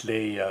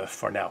completely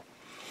for now.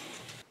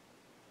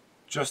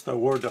 Just a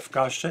word of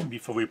caution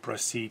before we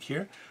proceed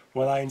here.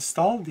 When I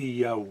installed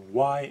the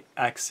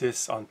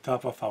y-axis on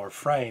top of our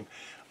frame,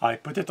 I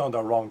put it on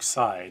the wrong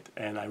side,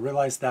 and I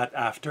realized that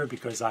after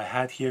because I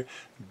had here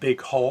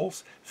big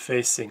holes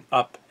facing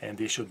up, and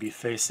they should be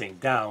facing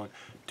down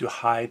to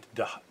hide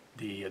the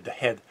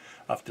head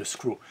of the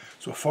screw.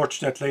 So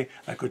fortunately,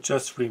 I could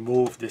just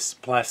remove this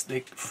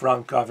plastic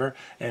front cover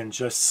and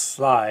just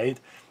slide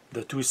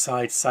the two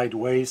sides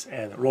sideways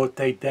and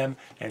rotate them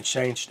and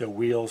change the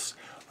wheels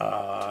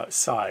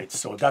sides.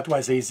 So that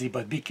was easy,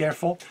 but be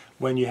careful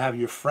when you have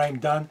your frame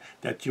done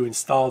that you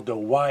install the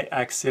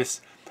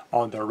y-axis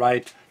on the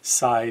right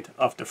side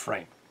of the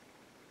frame.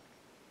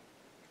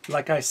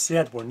 Like I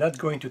said, we're not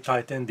going to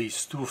tighten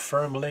these two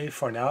firmly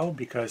for now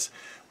because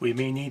we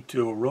may need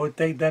to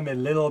rotate them a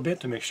little bit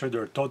to make sure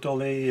they're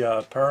totally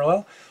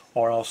parallel,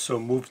 or also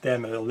move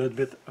them a little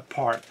bit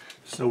apart.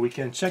 So we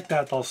can check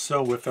that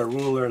also with a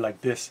ruler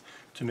like this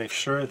to make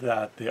sure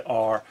that they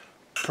are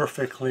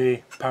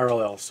perfectly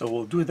parallel. So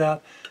we'll do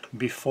that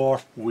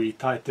before we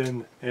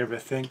tighten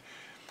everything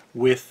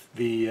with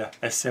the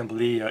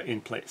assembly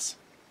in place.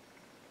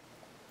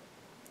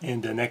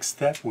 In the next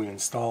step, we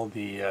install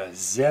the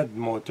Z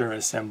motor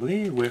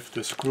assembly with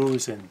the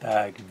screws in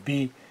bag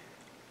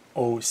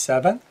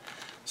B07.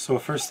 So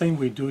first thing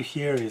we do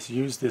here is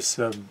use this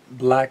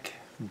black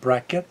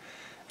bracket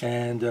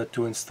and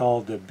to install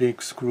the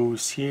big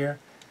screws here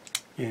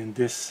in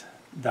this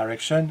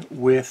direction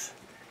with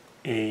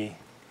a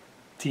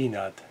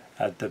T-nut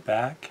at the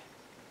back,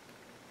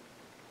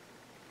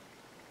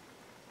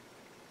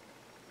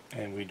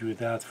 and we do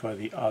that for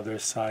the other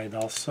side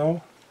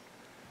also.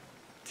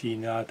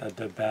 T-nut at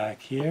the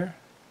back here,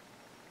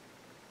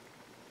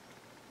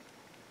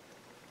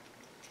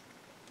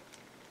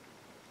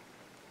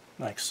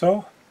 like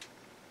so,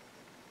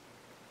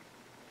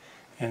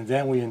 and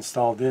then we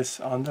install this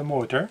on the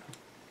motor,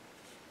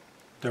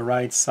 the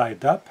right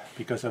side up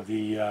because of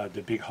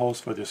the big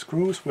holes for the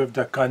screws, with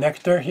the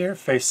connector here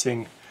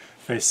facing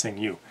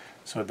you.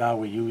 So now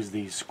we use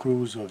these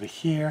screws over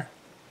here,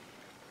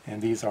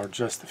 and these are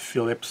just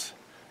Phillips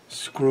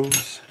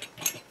screws.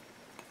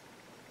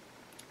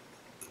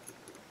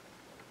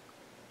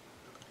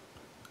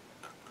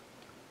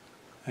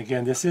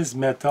 Again, this is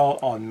metal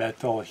on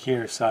metal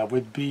here, so I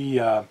would be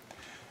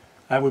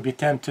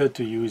tempted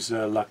to use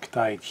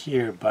Loctite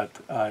here, but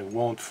I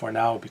won't for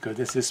now because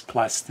this is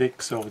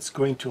plastic, so it's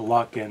going to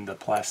lock in the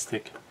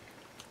plastic,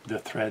 the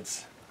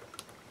threads.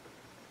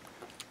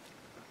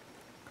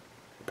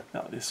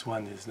 Now this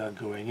one is not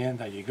going in,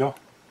 there you go.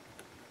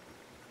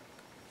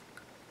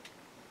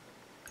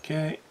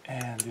 Okay,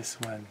 and this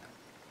one.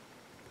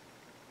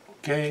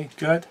 Okay,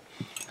 good.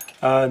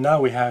 Now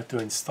we have to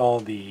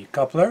install the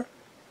coupler.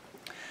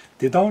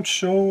 They don't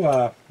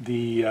show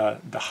the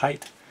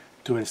height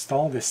to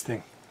install this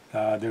thing.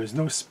 There is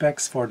no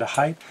specs for the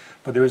height,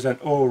 but there is an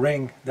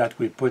O-ring that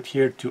we put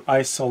here to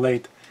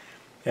isolate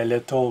a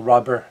little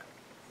rubber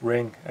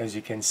ring, as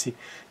you can see,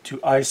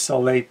 to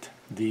isolate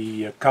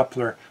the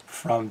coupler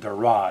from the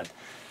rod.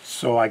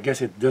 So I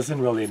guess it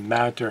doesn't really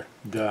matter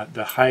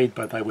the height,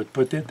 but I would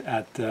put it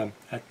at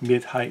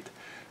mid-height,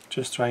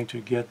 just trying to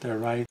get the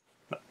right,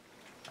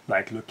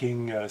 like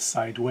looking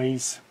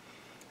sideways.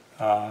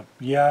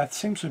 Yeah, it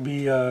seems to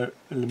be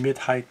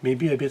mid-height,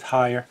 maybe a bit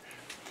higher.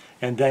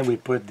 And then we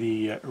put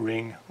the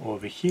ring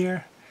over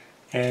here,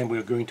 and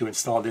we're going to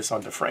install this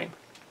on the frame.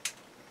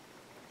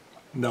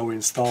 Now we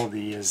install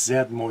the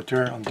Z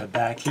motor on the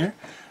back here,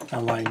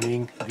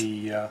 aligning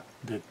the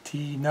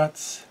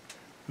T-nuts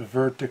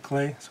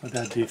vertically so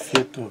that they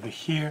fit over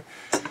here,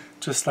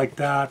 just like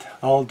that,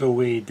 all the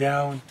way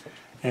down.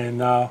 And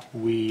now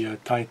we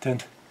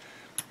tighten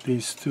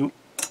these two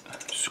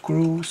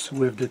screws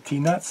with the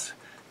T-nuts,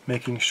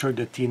 making sure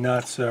the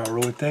T-nuts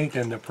rotate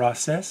in the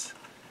process.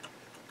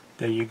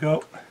 There you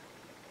go.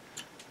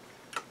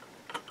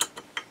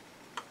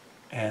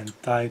 And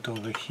tight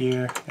over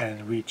here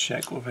and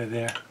recheck over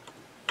there.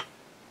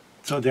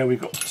 So there we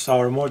go. So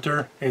our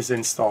motor is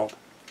installed.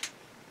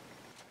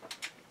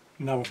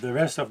 Now with the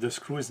rest of the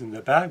screws in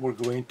the back, we're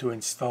going to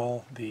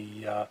install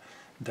the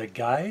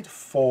guide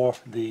for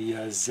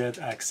the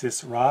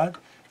Z-axis rod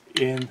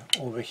in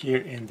over here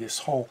in this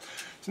hole.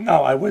 So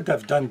now I would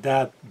have done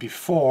that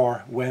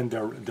before when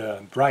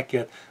the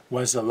bracket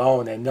was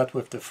alone and not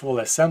with the full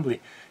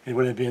assembly. It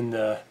would have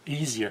been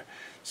easier.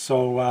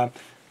 So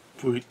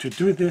to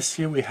do this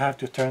here, we have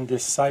to turn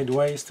this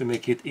sideways to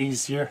make it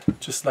easier,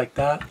 just like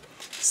that.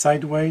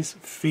 Sideways,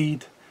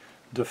 feed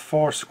the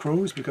 4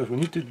 screws, because we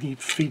need to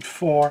feed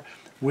 4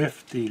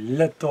 with the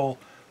little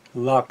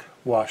lock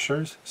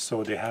washers,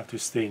 so they have to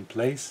stay in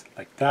place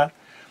like that.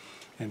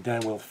 And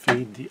then we'll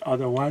feed the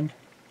other one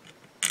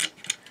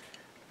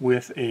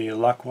with a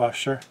lock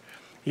washer.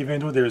 Even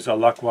though there's a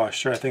lock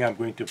washer, I think I'm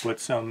going to put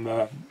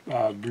some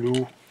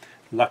blue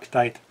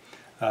Loctite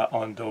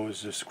on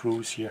those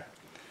screws here.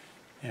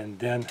 And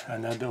then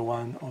another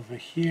one over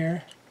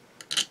here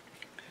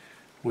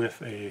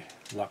with a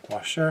lock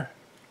washer.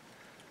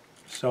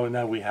 So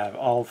now we have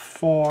all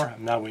 4.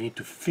 Now we need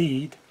to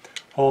feed,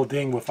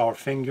 holding with our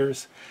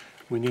fingers,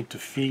 we need to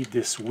feed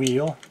this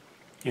wheel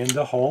in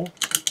the hole,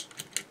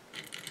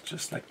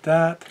 just like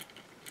that.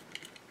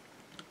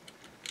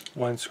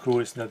 One screw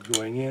is not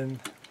going in.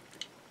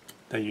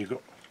 There you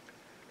go.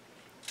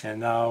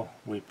 And now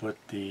we put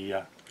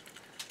the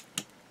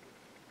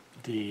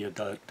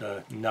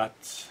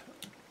nuts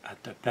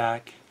at the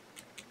back.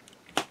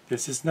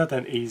 This is not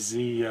an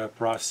easy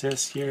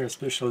process here,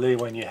 especially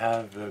when you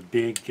have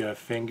big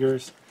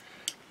fingers.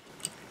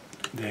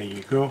 There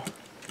you go.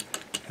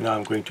 And now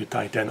I'm going to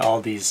tighten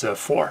all these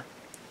 4.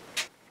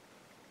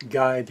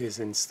 Guide is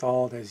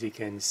installed, as you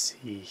can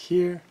see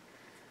here.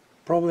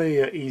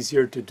 Probably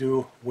easier to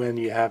do when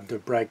you have the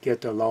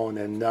bracket alone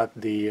and not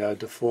the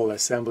full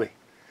assembly.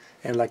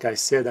 And like I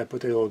said, I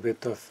put a little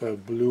bit of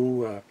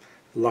blue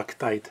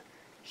Loctite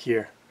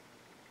here.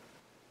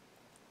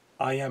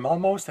 I am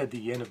almost at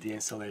the end of the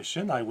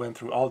installation. I went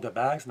through all the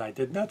bags and I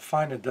did not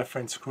find a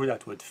different screw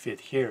that would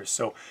fit here.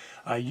 So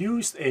I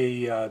used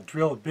a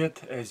drill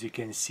bit, as you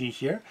can see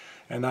here,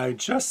 and I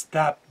just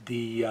tapped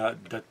the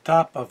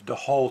top of the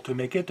hole to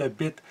make it a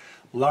bit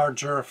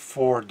larger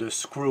for the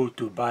screw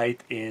to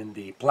bite in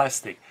the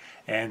plastic,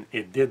 and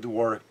it did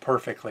work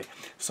perfectly.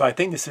 So I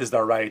think this is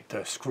the right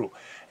screw.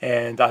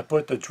 And I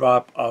put a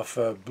drop of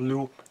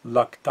blue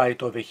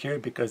Loctite over here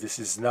because this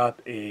is not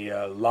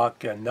a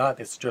lock nut,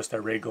 it's just a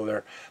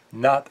regular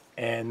nut.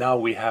 And now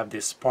we have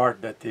this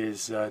part that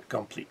is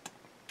complete.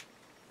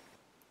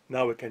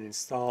 Now we can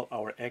install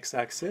our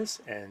x-axis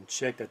and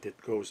check that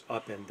it goes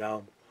up and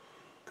down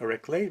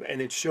correctly,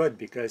 and it should,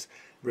 because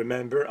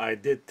remember I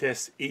did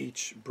test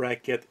each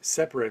bracket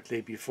separately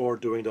before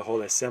doing the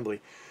whole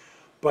assembly.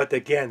 But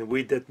again,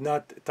 we did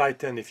not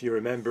tighten, if you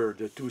remember,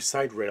 the two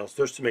side rails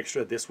just to make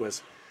sure this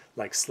was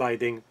like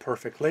sliding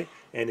perfectly,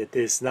 and it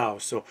is now.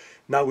 So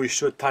now we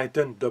should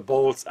tighten the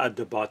bolts at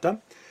the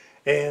bottom.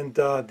 And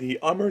the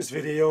Hummers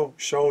video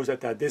shows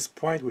that at this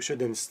point we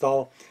should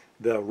install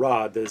the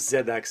rod, the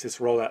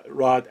Z-axis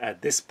rod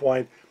at this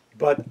point,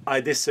 but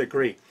I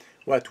disagree.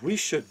 What we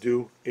should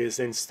do is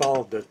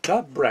install the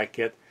top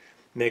bracket,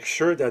 make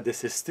sure that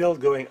this is still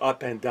going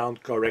up and down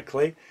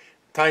correctly,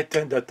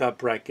 tighten the top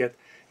bracket,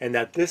 and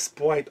at this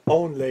point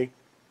only,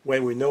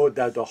 when we know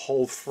that the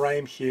whole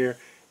frame here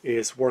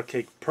is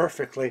working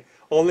perfectly,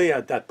 only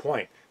at that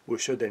point we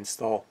should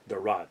install the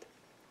rod.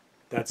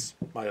 That's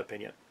my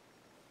opinion.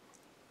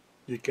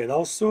 You can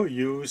also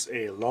use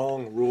a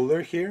long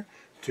ruler here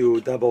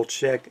to double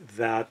check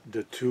that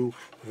the two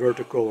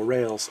vertical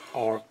rails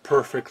are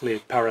perfectly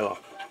parallel.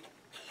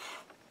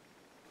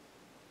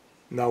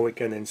 Now we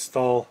can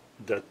install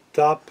the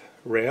top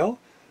rail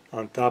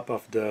on top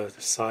of the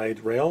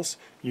side rails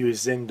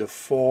using the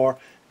 4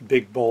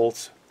 big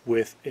bolts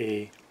with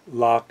a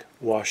lock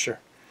washer.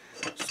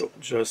 So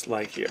just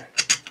like here.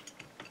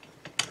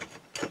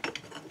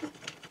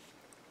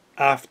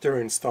 After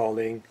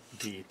installing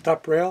the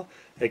top rail,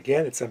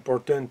 again it's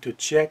important to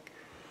check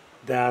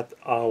that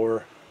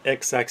our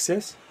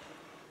x-axis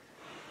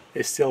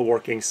is still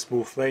working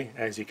smoothly,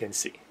 as you can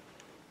see.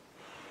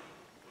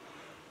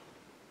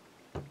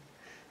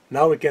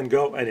 Now we can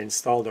go and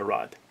install the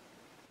rod.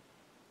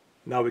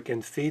 Now we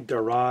can feed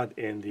the rod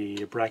in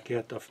the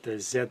bracket of the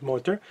Z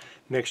motor.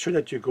 Make sure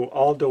that you go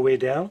all the way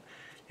down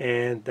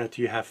and that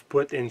you have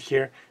put in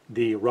here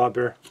the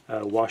rubber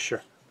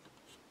washer.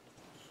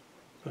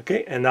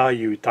 Okay, and now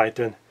you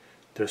tighten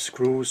the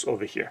screws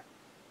over here.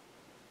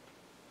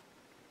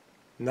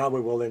 Now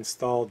we will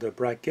install the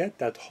bracket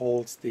that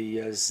holds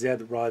the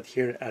Z rod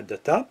here at the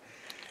top,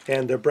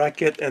 and the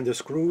bracket and the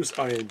screws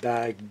are in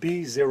bag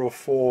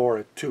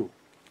B042.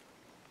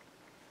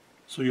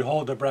 So you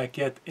hold the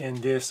bracket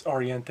in this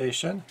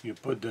orientation, you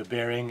put the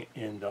bearing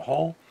in the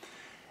hole,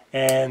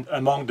 and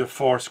among the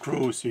 4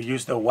 screws you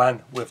use the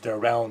one with the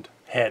round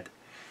head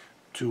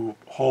to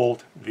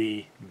hold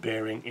the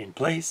bearing in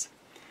place,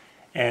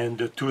 and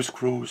the 2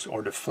 screws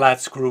or the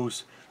flat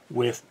screws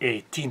with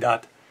a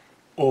T-nut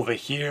over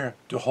here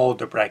to hold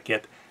the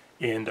bracket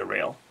in the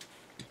rail.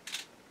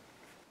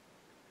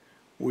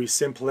 We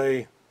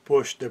simply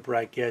push the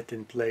bracket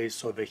in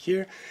place over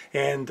here,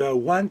 and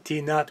one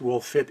T-nut will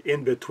fit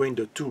in between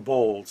the 2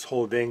 bolts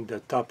holding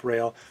the top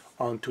rail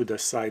onto the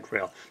side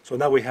rail. So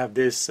now we have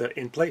this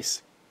in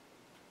place.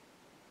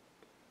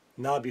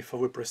 Now, before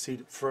we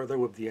proceed further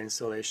with the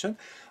installation,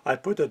 I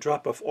put a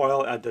drop of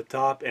oil at the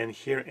top and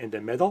here in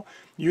the middle,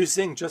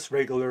 using just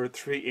regular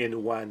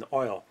 3-in-1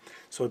 oil.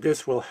 So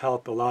this will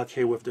help a lot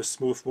here with the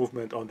smooth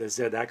movement on the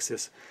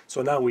Z-axis.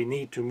 So now we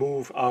need to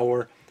move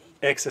our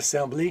X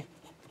assembly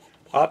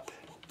up,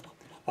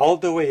 all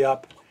the way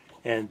up,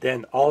 and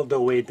then all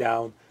the way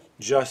down,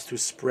 just to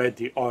spread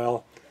the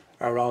oil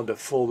around the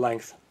full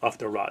length of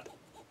the rod.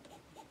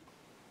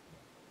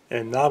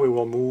 And now we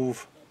will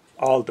move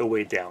all the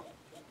way down.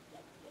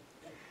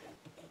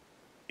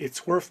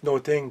 It's worth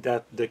noting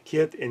that the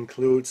kit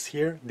includes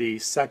here the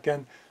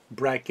second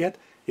bracket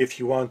if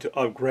you want to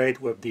upgrade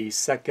with the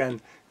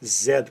second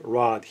Z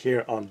rod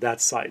here on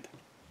that side.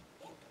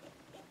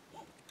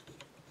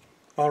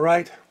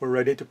 Alright, we're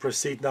ready to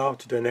proceed now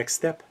to the next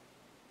step.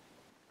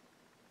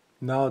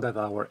 Now that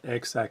our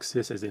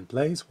X-axis is in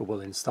place, we will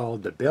install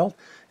the belt,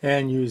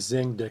 and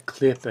using the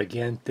clip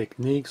again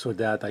technique so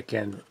that I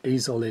can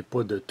easily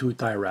put the 2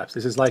 tie wraps.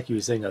 This is like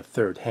using a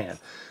third hand.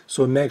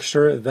 So make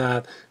sure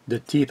that the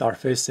teeth are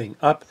facing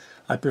up.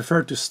 I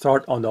prefer to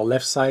start on the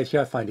left side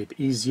here, I find it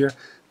easier.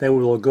 Then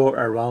we will go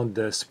around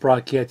the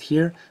sprocket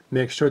here.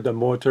 Make sure the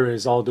motor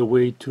is all the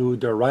way to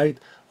the right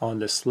on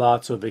the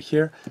slots over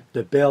here.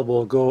 The belt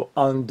will go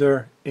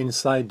under,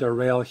 inside the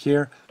rail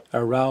here,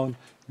 around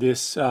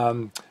this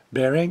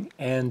bearing,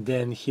 and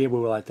then here we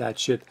will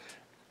attach it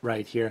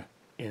right here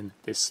in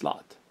this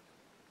slot.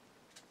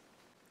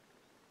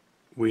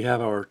 We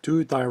have our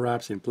 2 tie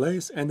wraps in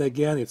place, and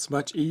again it's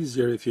much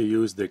easier if you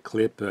use the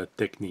clip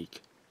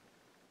technique.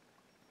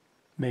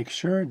 Make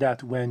sure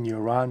that when you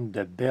run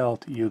the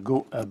belt you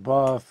go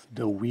above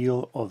the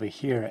wheel over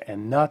here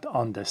and not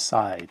on the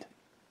side.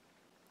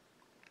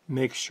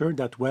 Make sure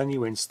that when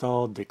you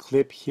install the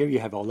clip here you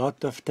have a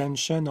lot of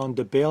tension on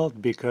the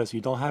belt, because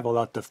you don't have a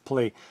lot of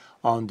play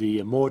on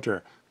the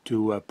motor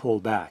to pull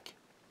back.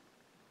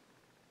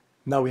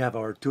 Now we have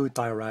our 2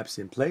 tie wraps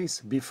in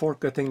place. Before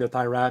cutting the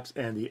tie wraps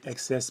and the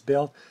excess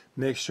belt,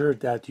 make sure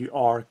that you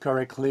are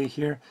correctly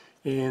here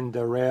in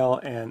the rail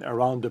and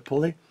around the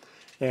pulley,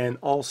 and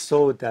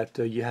also that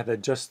you have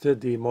adjusted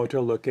the motor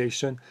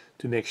location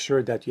to make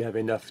sure that you have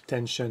enough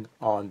tension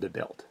on the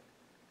belt.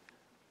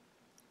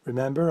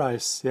 Remember I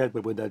said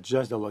we would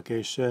adjust the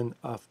location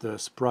of the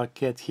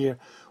sprocket here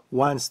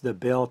once the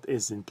belt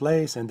is in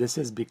place, and this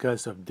is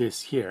because of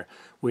this here.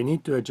 We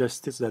need to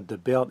adjust it so that the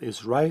belt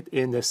is right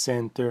in the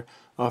center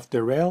of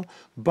the rail,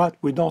 but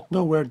we don't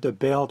know where the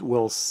belt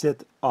will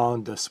sit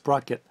on the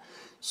sprocket.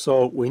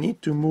 So we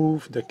need to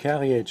move the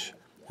carriage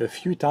a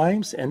few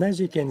times, and as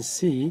you can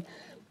see,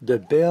 the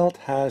belt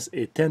has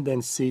a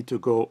tendency to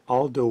go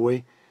all the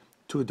way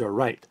to the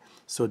right.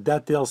 So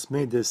that tells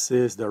me this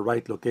is the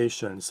right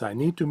location. So I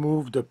need to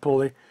move the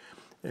pulley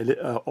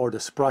or the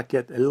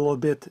sprocket a little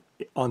bit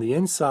on the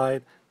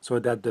inside so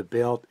that the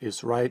belt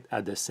is right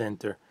at the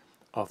center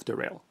of the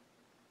rail.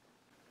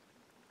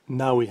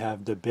 Now we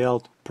have the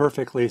belt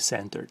perfectly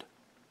centered.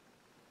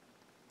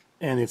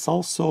 And it's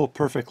also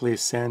perfectly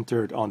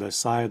centered on the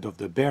side of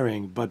the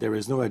bearing, but there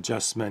is no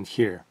adjustment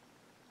here.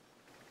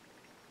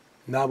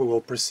 Now we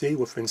will proceed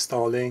with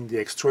installing the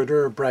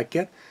extruder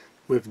bracket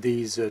with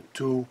these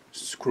two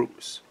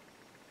screws.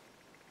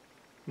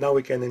 Now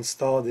we can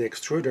install the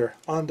extruder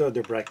under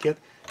the bracket,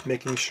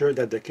 making sure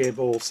that the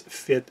cables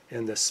fit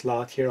in the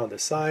slot here on the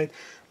side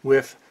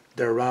with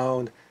the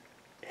round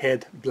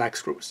head black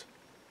screws.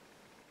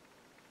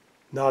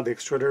 Now the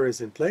extruder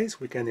is in place,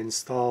 we can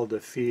install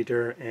the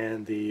feeder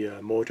and the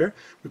motor.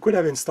 We could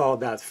have installed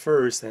that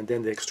first and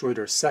then the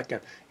extruder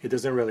second. It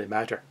doesn't really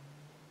matter.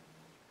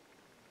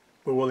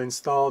 We will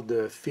install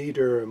the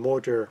feeder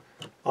motor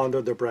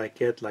under the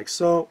bracket like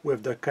so,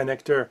 with the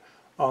connector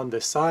on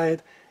the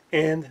side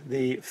and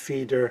the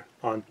feeder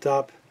on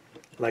top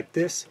like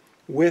this,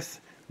 with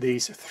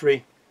these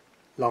three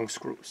long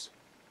screws.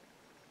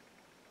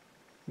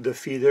 The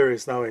feeder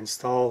is now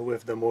installed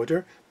with the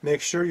motor.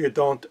 Make sure you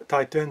don't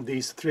tighten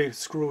these three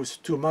screws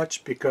too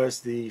much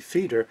because the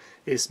feeder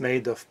is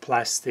made of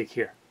plastic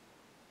here.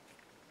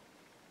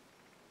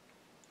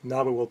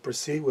 Now we will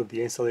proceed with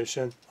the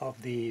installation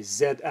of the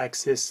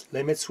Z-axis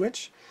limit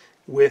switch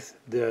with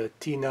the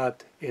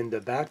T-nut in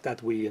the back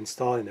that we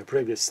installed in the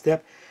previous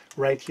step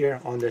right here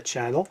on the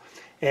channel.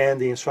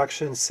 And the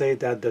instructions say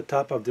that the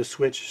top of the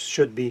switch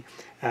should be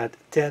at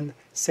 10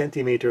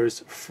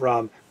 centimeters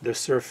from the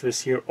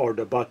surface here, or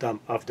the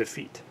bottom of the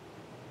feet.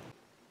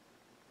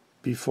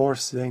 Before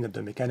saying that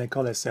the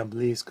mechanical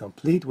assembly is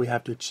complete, we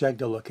have to check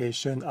the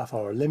location of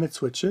our limit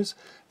switches.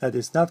 That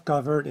is not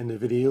covered in the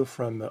video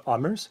from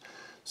Hummers.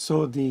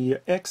 So the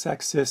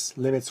X-axis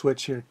limit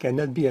switch here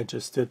cannot be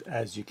adjusted.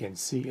 As you can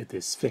see, it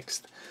is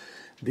fixed.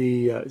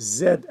 The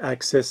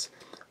Z-axis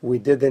we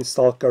did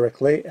install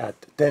correctly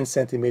at 10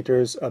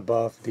 centimeters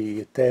above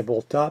the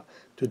tabletop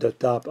to the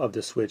top of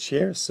the switch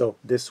here. So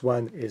this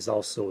one is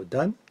also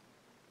done.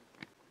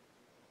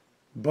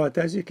 But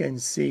as you can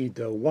see,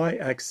 the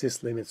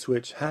Y-axis limit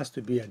switch has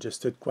to be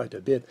adjusted quite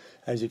a bit.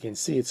 As you can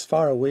see, it's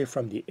far away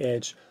from the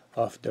edge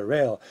of the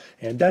rail,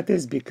 and that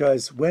is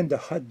because when the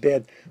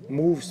hotbed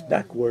moves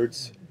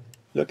backwards,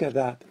 look at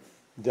that,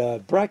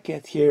 the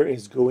bracket here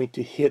is going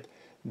to hit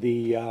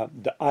the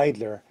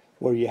idler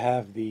where you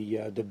have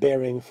the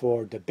bearing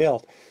for the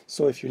belt.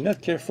 So if you're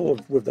not careful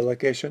with the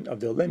location of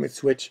the limit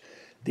switch,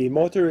 the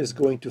motor is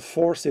going to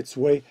force its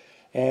way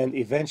and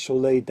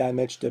eventually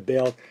damage the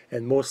belt,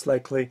 and most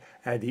likely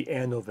at the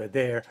end over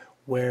there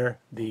where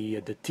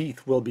the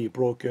teeth will be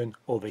broken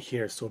over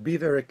here. So be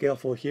very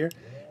careful here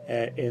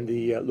in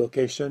the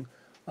location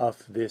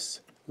of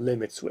this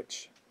limit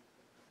switch.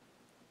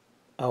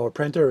 Our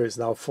printer is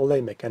now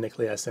fully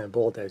mechanically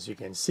assembled, as you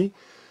can see.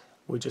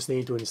 We just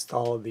need to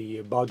install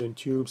the Bowden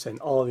tubes and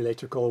all the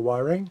electrical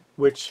wiring,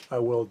 which I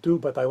will do,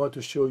 but I want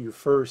to show you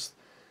first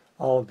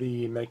all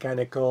the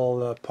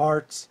mechanical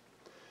parts.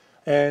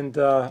 And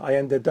I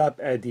ended up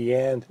at the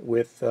end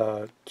with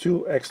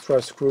 2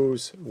 extra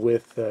screws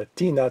with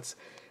T-nuts,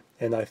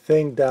 and I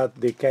think that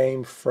they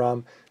came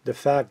from the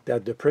fact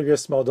that the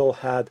previous model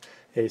had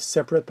a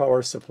separate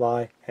power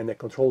supply and a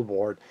control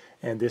board,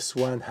 and this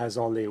one has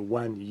only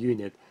one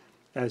unit,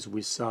 as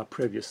we saw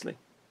previously.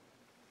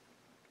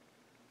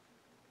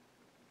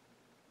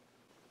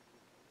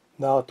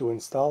 Now to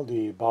install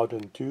the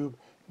Bowden tube,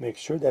 make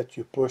sure that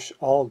you push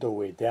all the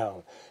way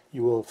down.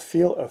 You will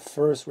feel a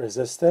first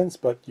resistance,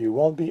 but you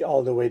won't be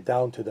all the way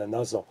down to the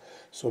nozzle.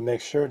 So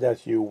make sure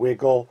that you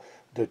wiggle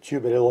the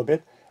tube a little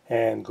bit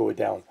and go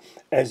down.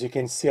 As you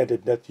can see, I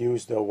did not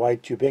use the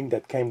white tubing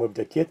that came with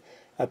the kit.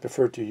 I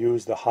prefer to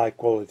use the high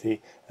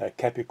quality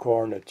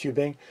Capricorn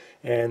tubing,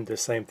 and the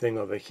same thing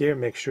over here.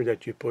 Make sure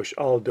that you push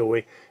all the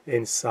way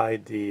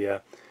inside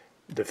the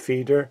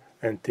feeder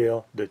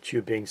until the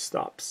tubing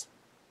stops.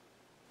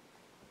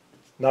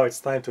 Now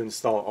it's time to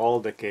install all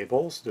the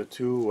cables, the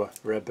 2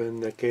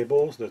 ribbon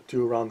cables, the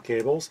 2 round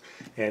cables,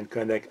 and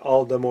connect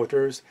all the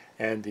motors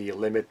and the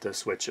limit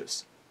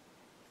switches.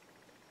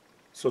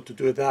 So to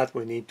do that,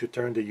 we need to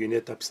turn the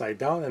unit upside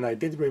down, and I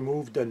did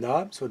remove the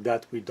knob so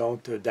that we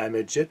don't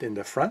damage it in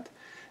the front.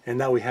 And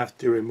now we have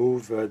to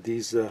remove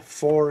these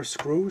 4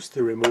 screws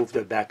to remove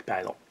the back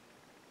panel.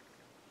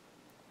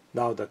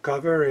 Now the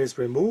cover is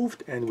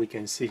removed, and we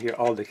can see here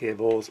all the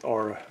cables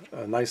are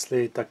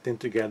nicely tucked in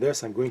together.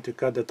 So I'm going to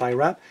cut the tie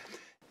wrap.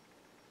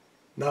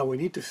 Now we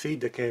need to feed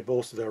the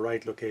cables to the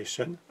right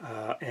location,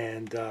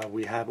 and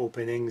we have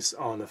openings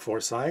on the four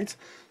sides.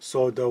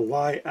 So the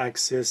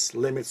Y-axis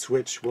limit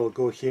switch will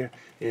go here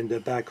in the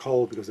back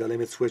hole because the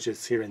limit switch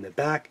is here in the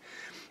back.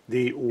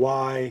 The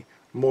Y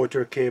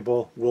motor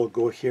cable will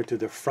go here to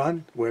the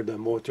front where the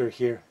motor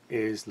here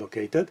is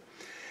located.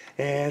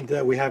 And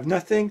we have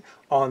nothing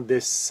on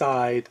this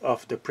side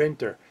of the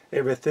printer.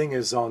 Everything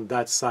is on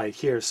that side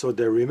here. So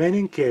the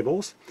remaining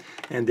cables,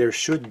 and there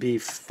should be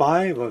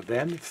 5 of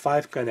them,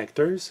 5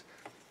 connectors,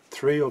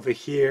 3 over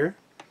here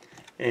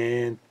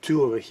and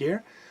 2 over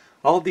here.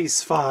 All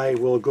these 5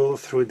 will go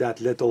through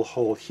that little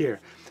hole here,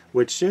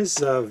 which is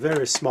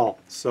very small.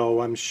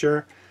 So I'm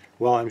sure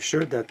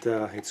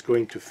that it's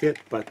going to fit,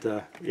 but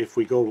if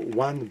we go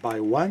one by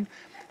one,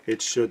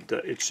 it should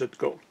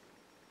go.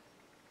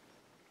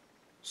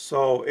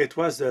 So it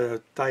was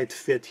a tight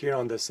fit here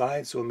on the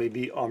side, so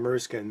maybe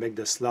Hummers can make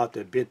the slot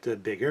a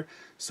bit bigger.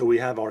 So we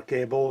have our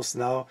cables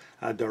now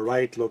at the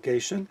right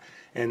location,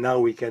 and now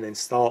we can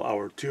install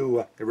our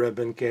 2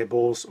 ribbon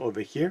cables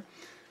over here.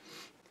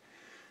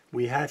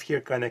 We have here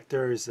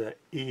connectors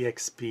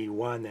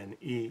EXP1 and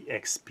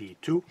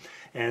EXP2,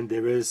 and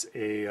there is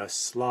a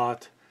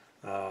slot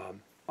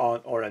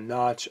or a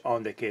notch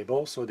on the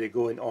cable, so they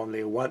go in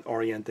only one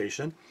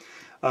orientation.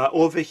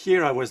 Over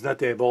here I was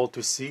not able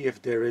to see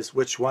if there is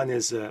which one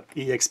is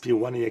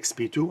EXP1,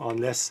 EXP2,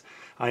 unless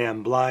I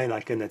am blind,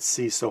 I cannot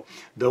see. So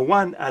the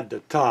one at the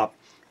top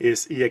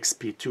is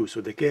EXP2,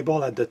 so the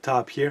cable at the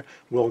top here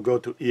will go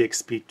to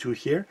EXP2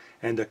 here,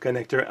 and the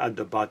connector at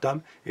the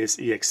bottom is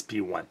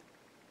EXP1.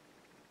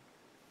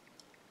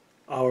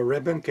 Our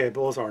ribbon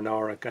cables are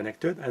now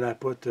connected, and I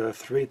put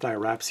 3 tie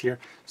wraps here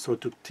so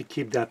to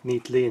keep that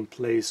neatly in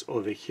place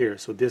over here.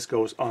 So this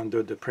goes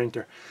under the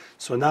printer.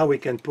 So now we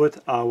can put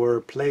our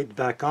plate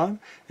back on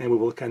and we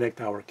will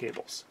connect our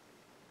cables.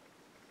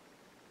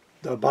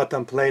 The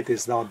bottom plate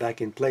is now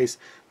back in place.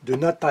 Do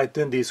not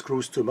tighten these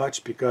screws too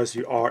much because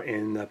you are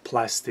in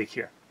plastic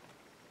here.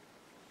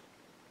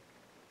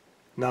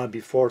 Now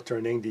before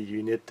turning the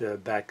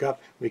unit back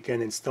up, we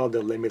can install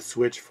the limit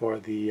switch for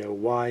the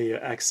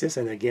Y-axis,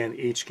 and again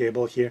each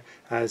cable here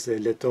has a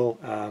little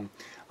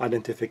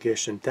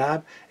identification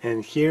tab,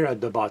 and here at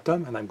the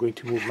bottom, and I'm going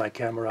to move my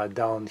camera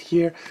down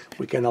here,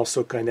 we can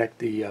also connect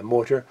the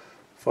motor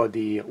for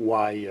the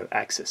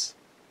Y-axis.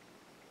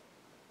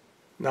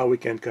 Now we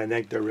can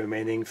connect the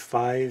remaining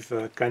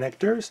 5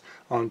 connectors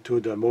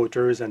onto the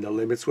motors and the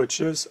limit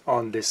switches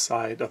on this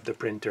side of the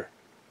printer.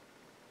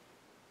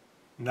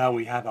 Now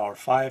we have our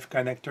 5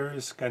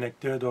 connectors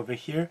connected over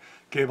here.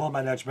 Cable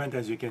management,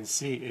 as you can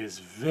see, is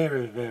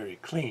very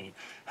clean,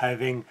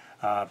 having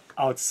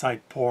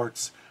outside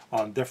ports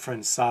on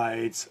different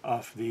sides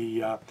of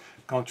the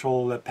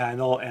control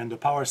panel and the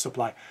power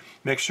supply.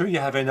 Make sure you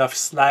have enough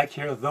slack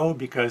here though,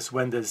 because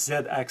when the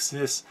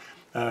Z-axis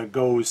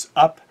goes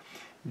up,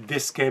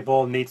 this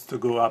cable needs to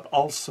go up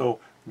also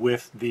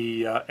with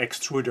the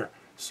extruder,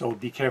 so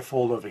be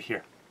careful over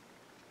here.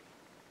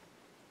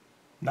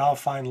 Now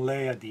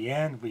finally at the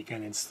end we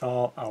can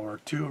install our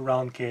 2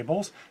 round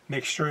cables.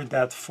 Make sure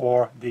that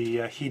for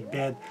the heat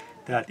bed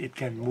that it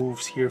can move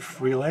here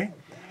freely,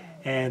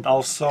 and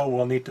also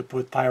we'll need to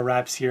put tie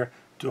wraps here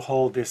to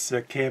hold this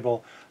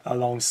cable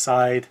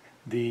alongside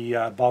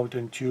the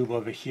bottom tube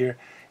over here,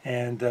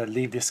 and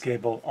leave this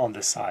cable on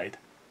the side.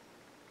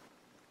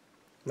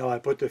 Now I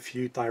put a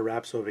few tie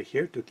wraps over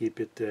here to keep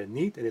it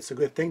neat, and it's a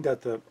good thing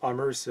that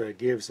Hummers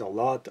gives a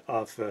lot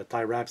of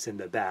tie wraps in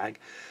the bag.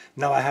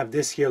 Now I have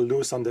this here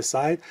loose on the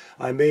side.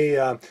 I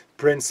may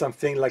print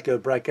something like a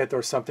bracket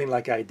or something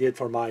like I did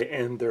for my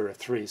Ender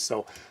 3,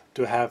 so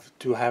to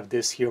have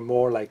this here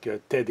more like a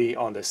teddy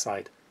on the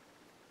side.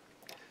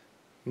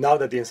 Now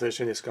that the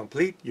installation is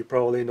complete, you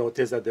probably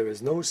notice that there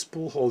is no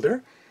spool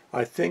holder.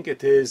 I think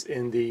it is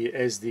in the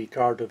SD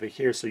card over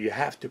here, so you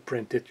have to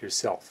print it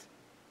yourself.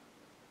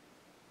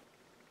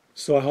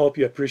 So I hope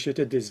you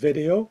appreciated this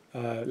video.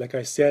 Like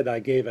I said, I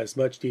gave as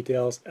much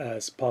details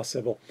as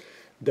possible.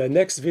 The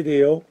next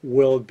video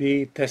will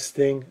be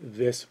testing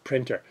this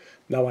printer.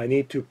 Now I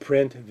need to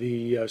print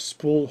the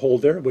spool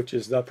holder, which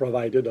is not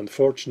provided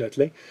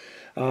unfortunately.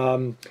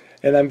 And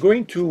I'm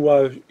going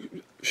to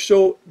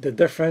show the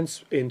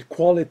difference in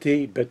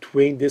quality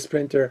between this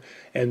printer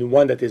and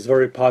one that is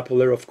very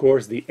popular, of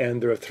course, the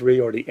Ender 3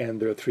 or the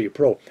Ender 3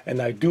 Pro.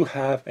 And I do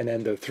have an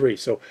Ender 3,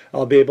 so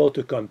I'll be able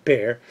to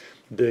compare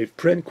the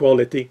print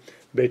quality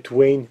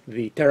between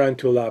the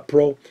Tarantula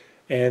Pro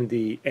and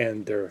the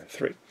Ender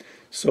 3.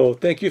 So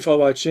thank you for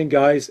watching,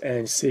 guys,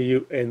 and see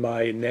you in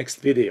my next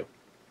video.